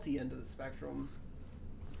very malty end of the spectrum,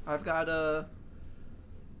 I've got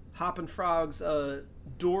Hop and Frog's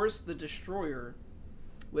Doris the Destroyer,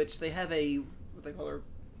 which they have what they call their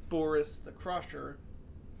Boris the Crusher,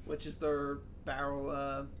 which is their barrel.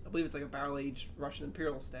 I believe it's like a barrel-aged Russian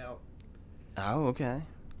Imperial Stout. Oh, okay.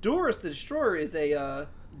 Doris the Destroyer is a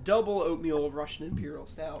double oatmeal Russian Imperial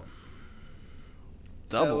Stout.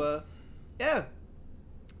 Double? So, yeah.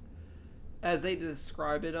 As they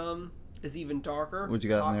describe it, is even darker. What you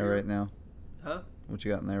got in there hoppier. right now? Huh? What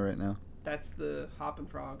you got in there right now? That's the Hop and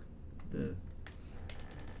Frog. Hmm.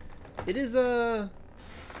 It is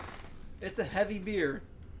it's a heavy beer,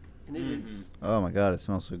 and it is. Oh my god, it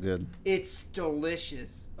smells so good. It's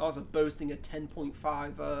delicious. Also boasting a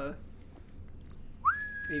 10.5.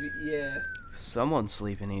 Maybe yeah. Someone's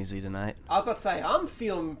sleeping easy tonight. I was about to say I'm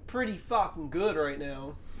feeling pretty fucking good right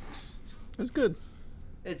now. It's good.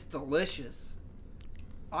 It's delicious.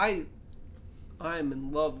 I'm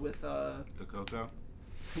in love with The cocoa?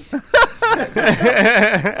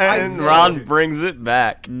 And Ron brings it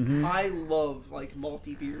back. I love like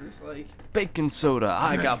malty beers, like Bacon soda.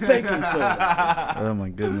 I got bacon soda. Oh my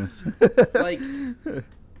goodness. like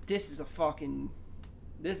this is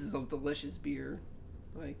a delicious beer.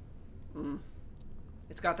 Like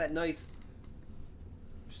it's got that nice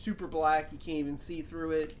super black, you can't even see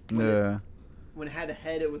through it. Yeah. When it had a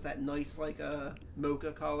head, it was that nice like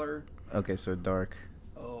mocha color. Okay, so dark.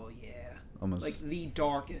 Oh yeah. Almost. Like the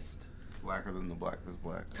darkest Blacker than the blackest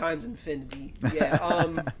black. times infinity.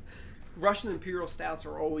 Yeah. Russian Imperial Stouts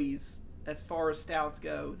are always, as far as stouts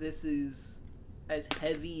go, this is as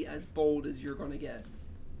heavy, as bold as you're going to get.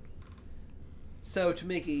 So to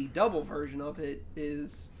make a double version of it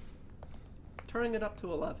is turning it up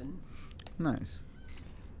to 11. Nice.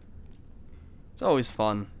 It's always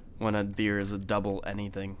fun when a beer is a double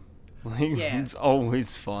anything. Like, Yeah. It's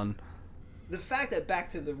always fun. The fact that back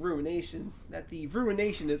to the Ruination, that the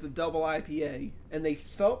Ruination is a double IPA, and they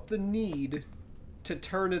felt the need to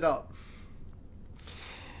turn it up.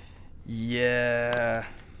 Yeah.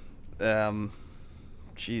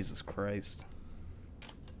 Jesus Christ.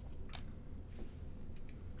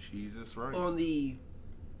 Jesus Christ. On the,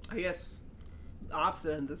 I guess,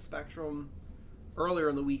 opposite end of the spectrum, earlier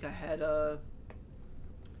in the week I had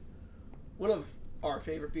one of our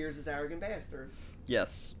favorite beers is Arrogant Bastard,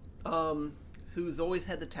 Yes. who's always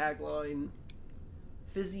had the tagline,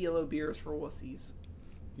 "Fizzy yellow beers for wussies."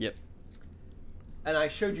 Yep. And I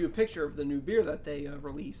showed you a picture of the new beer that they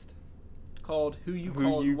released, called "Who You Who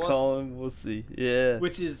Call you Wuss-" calling wussy? Yeah.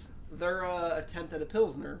 which is their attempt at a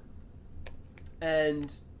pilsner,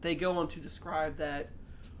 and they go on to describe that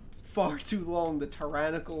far too long the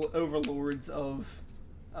tyrannical overlords of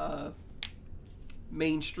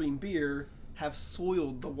mainstream beer have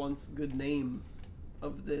soiled the once good name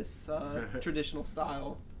of this traditional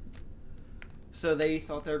style. So they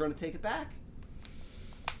thought they were going to take it back.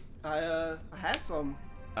 I had some.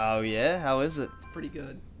 Oh yeah, how is it? It's pretty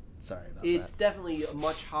good. Sorry about It's that. definitely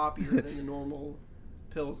much hoppier than the normal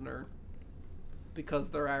pilsner because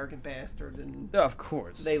they're Arrogant Bastard and Of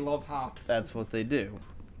course. they love hops. That's what they do.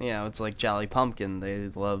 You know, it's like Jolly Pumpkin. They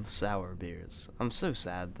love sour beers. I'm so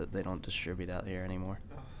sad that they don't distribute out here anymore.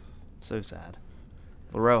 So sad.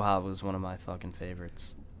 La Roja was one of my fucking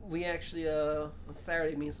favorites. We actually on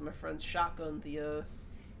Saturday, me and some of my friends shotgunned the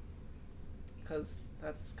because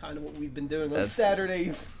that's kind of what we've been doing on That's-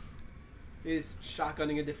 Saturdays. Is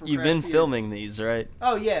shotgunning a different. You've craft been beer. filming these, right?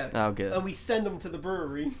 Oh yeah. Oh, good. And we send them to the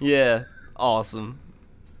brewery. Yeah. Awesome.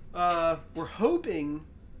 We're hoping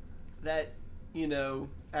that,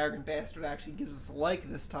 Arrogant Bastard actually gives us a like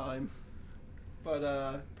this time.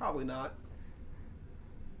 But, probably not.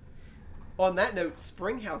 On that note,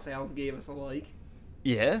 Springhouse Ales gave us a like.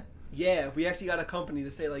 Yeah. Yeah, we actually got a company to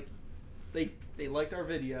say, like, they liked our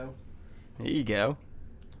video, There you go.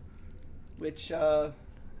 which,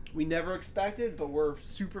 we never expected, but we're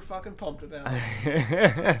super fucking pumped about.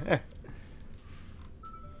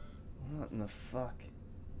 What in the fuck?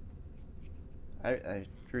 I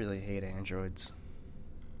really hate androids.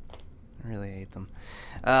 I really hate them.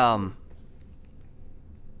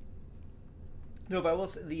 No, but I will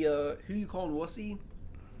say, the, Who You Callin' Wussy,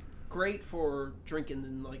 great for drinking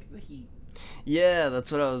in, like, the heat. Yeah,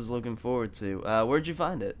 that's what I was looking forward to. Where'd you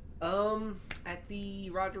find it? At the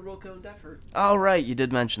Roger Wilco in Deptford. Oh, right, you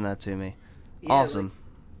did mention that to me. Yeah, Awesome.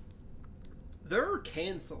 like, their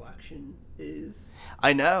can selection is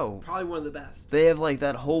I know. probably one of the best. They have like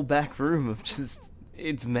that whole back room of just,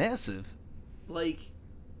 it's massive. Like,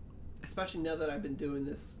 especially now that I've been doing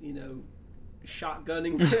this,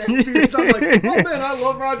 shotgunning beers, I'm like, oh man, I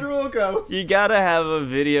love Roger Wilco. You gotta have a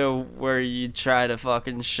video where you try to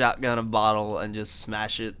fucking shotgun a bottle and just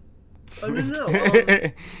smash it. Oh, no.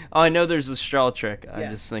 Oh, I know there's a straw trick. I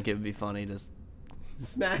Yes. just think it'd be funny to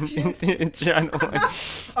Smash it. trying to like,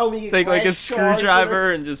 Oh, we get take like a glass shards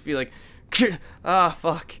screwdriver and just be like, ah,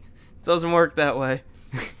 fuck. It doesn't work that way.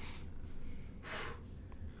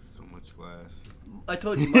 So much glass. I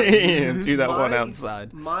told you. Yeah, do that one my-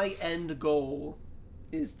 outside. My end goal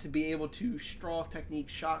is to be able to straw technique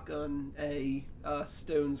shotgun a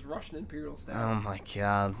Stone's Russian Imperial Stout. Oh my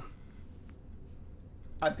god.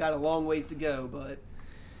 I've got a long ways to go, but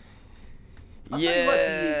I'll tell you what,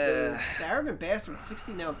 Yeah. the Arrogant Bastard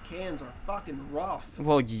 16-ounce cans are fucking rough.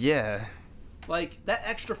 Well, yeah. Like, that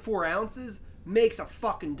extra 4 ounces makes a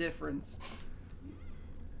fucking difference.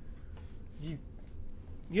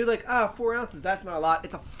 You're like, 4 ounces, that's not a lot.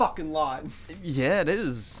 It's a fucking lot. Yeah, it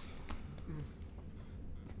is.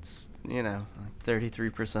 It's, like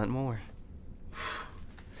 33% more.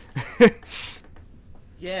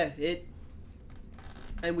 Yeah,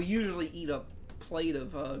 and we usually eat a plate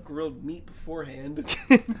of grilled meat beforehand.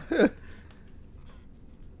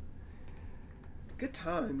 Good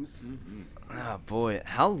times. Oh boy,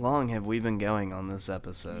 how long have we been going on this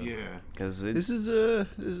episode? Yeah. Because This is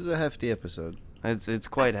a hefty episode. it's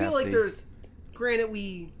quite I feel hefty. like there's, granted,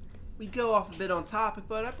 we go off a bit on topic,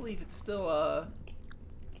 but I believe it's still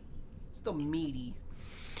meaty.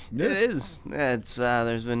 It is. Yeah, it's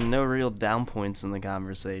there's been no real down points in the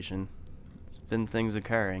conversation. It's been things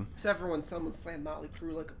occurring. Except for when someone slammed Motley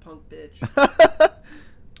Crue like a punk bitch.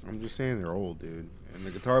 I'm just saying they're old, dude. And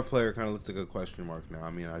the guitar player kind of looks like a question mark now. I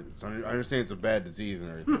mean, I understand it's a bad disease and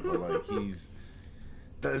everything, but like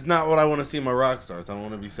that's not what I want to see in my rock stars. I don't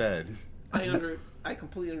want to be sad. I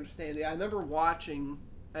completely understand it. I remember watching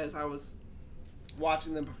as I was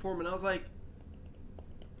watching them perform, and I was like,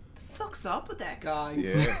 "The fuck's up with that guy?"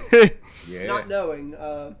 Yeah. Yeah. Not knowing.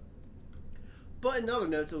 But in other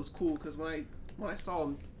notes, it was cool because when I saw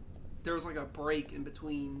him, there was like a break in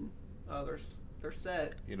between their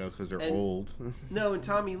set. Because they're And- old. No, and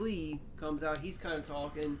Tommy Lee comes out. He's kind of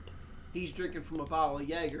talking. He's drinking from a bottle of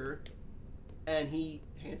Jaeger, and he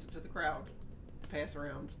hands it to the crowd to pass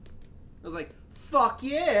around. I was like, fuck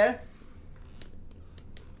yeah.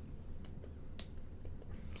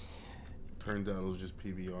 Turns out it was just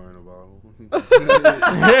PBR in a bottle.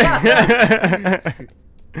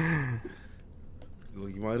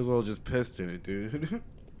 Like, you might as well just pissed in it, dude.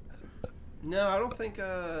 No, I don't think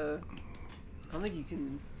you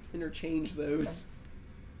can interchange those.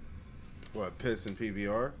 What, piss and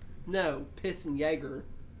PBR? No, piss and Jaeger.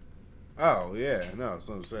 Oh, yeah. No, that's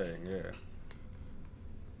what I'm saying, yeah.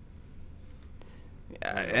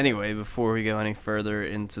 Anyway, before we go any further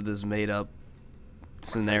into this made-up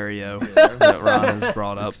scenario that Ron has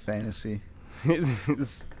brought up, It's fantasy.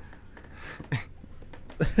 it's-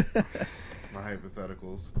 My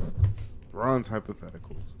hypotheticals. Ron's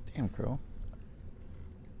hypotheticals. Damn, Crow.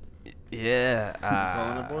 yeah,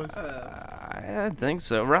 Calling it, boys? I think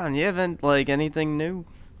so. Ron, you haven't like anything new?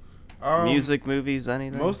 Music, movies,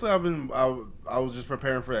 anything? Mostly I was just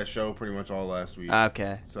preparing for that show pretty much all last week.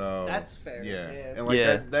 Okay. So That's fair, Yeah. yeah. And like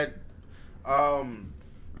Yeah. that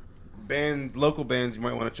local bands you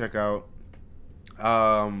might want to check out.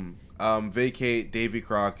 Vacate, Davy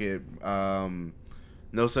Crockett,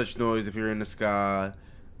 No Such Noise if you're in the ska.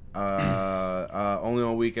 Only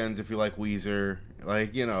on Weekends if you like Weezer.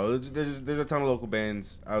 Like, you know, there's a ton of local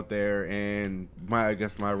bands out there, and I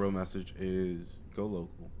guess my real message is go local.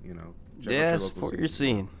 You know, check out Yeah, your local support your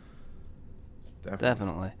scene.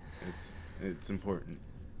 Definitely. It's important.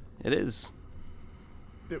 It is.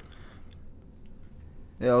 Yep.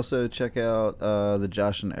 Yeah, also check out the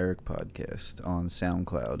Josh and Eric podcast on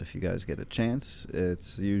SoundCloud if you guys get a chance.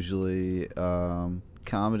 It's usually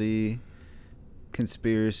comedy,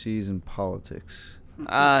 conspiracies, and politics.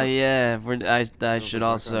 Yeah. I Sounds should like my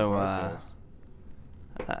also kind of podcast.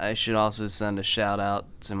 I should also send a shout out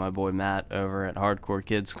to my boy Matt over at Hardcore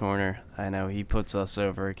Kids Corner. I know he puts us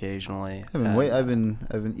over occasionally. I've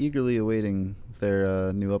been eagerly awaiting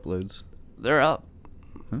their new uploads. They're up.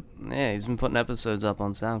 Huh? Yeah, he's been putting episodes up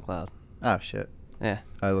on SoundCloud. Oh shit! Yeah,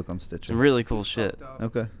 I look on Stitcher. some really cool shit.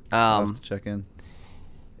 Okay. I'll have Um, to check in.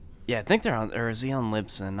 yeah, I think they're on, or is he on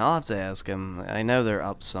Libsyn? I'll have to ask him. I know they're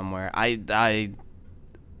up somewhere. I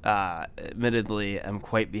admittedly am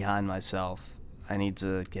quite behind myself. I need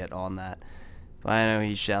to get on that. But I know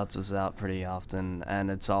he shouts us out pretty often, and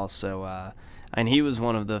it's also, and he was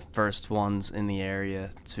one of the first ones in the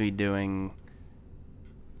area to be doing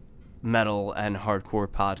metal and hardcore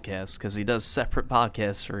podcasts, because he does separate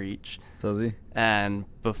podcasts for each. Does he? And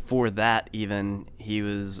before that, even, he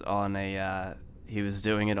was on he was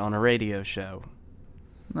doing it on a radio show.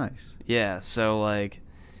 Nice. Yeah, so, like,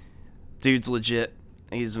 dude's legit.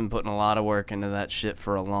 He's been putting a lot of work into that shit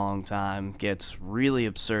for a long time. Gets really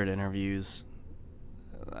absurd interviews.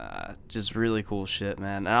 Just really cool shit,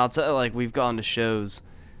 man. And I'll tell you, like, we've gone to shows.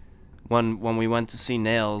 When we went to see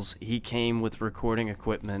Nails, he came with recording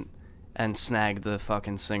equipment and snagged the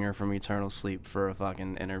fucking singer from Eternal Sleep for a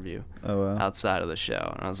fucking interview Oh wow. outside of the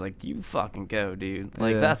show. And I was like, you fucking go, dude.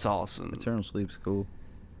 Like, Yeah. that's awesome. Eternal Sleep's cool.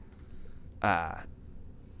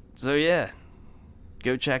 So yeah,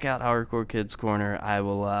 go check out Hardcore Kids Corner.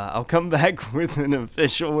 I'll come back with an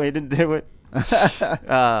official way to do it.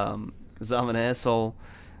 'Cause I'm an asshole.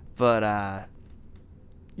 But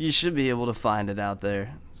you should be able to find it out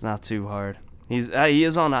there. It's not too hard. He is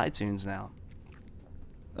on iTunes now.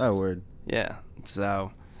 Oh word. Yeah.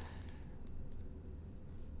 So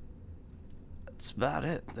that's about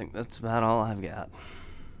it. I think that's about all I've got.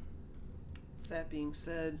 That being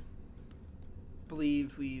said, I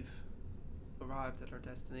believe we've arrived at our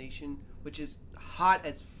destination, which is hot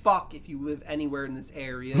as fuck if you live anywhere in this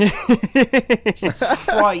area. Jesus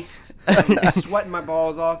Christ. I'm sweating my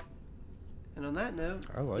balls off. And on that note,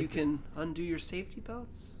 I like you it. can undo your safety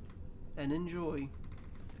belts and enjoy.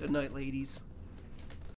 Good night, ladies.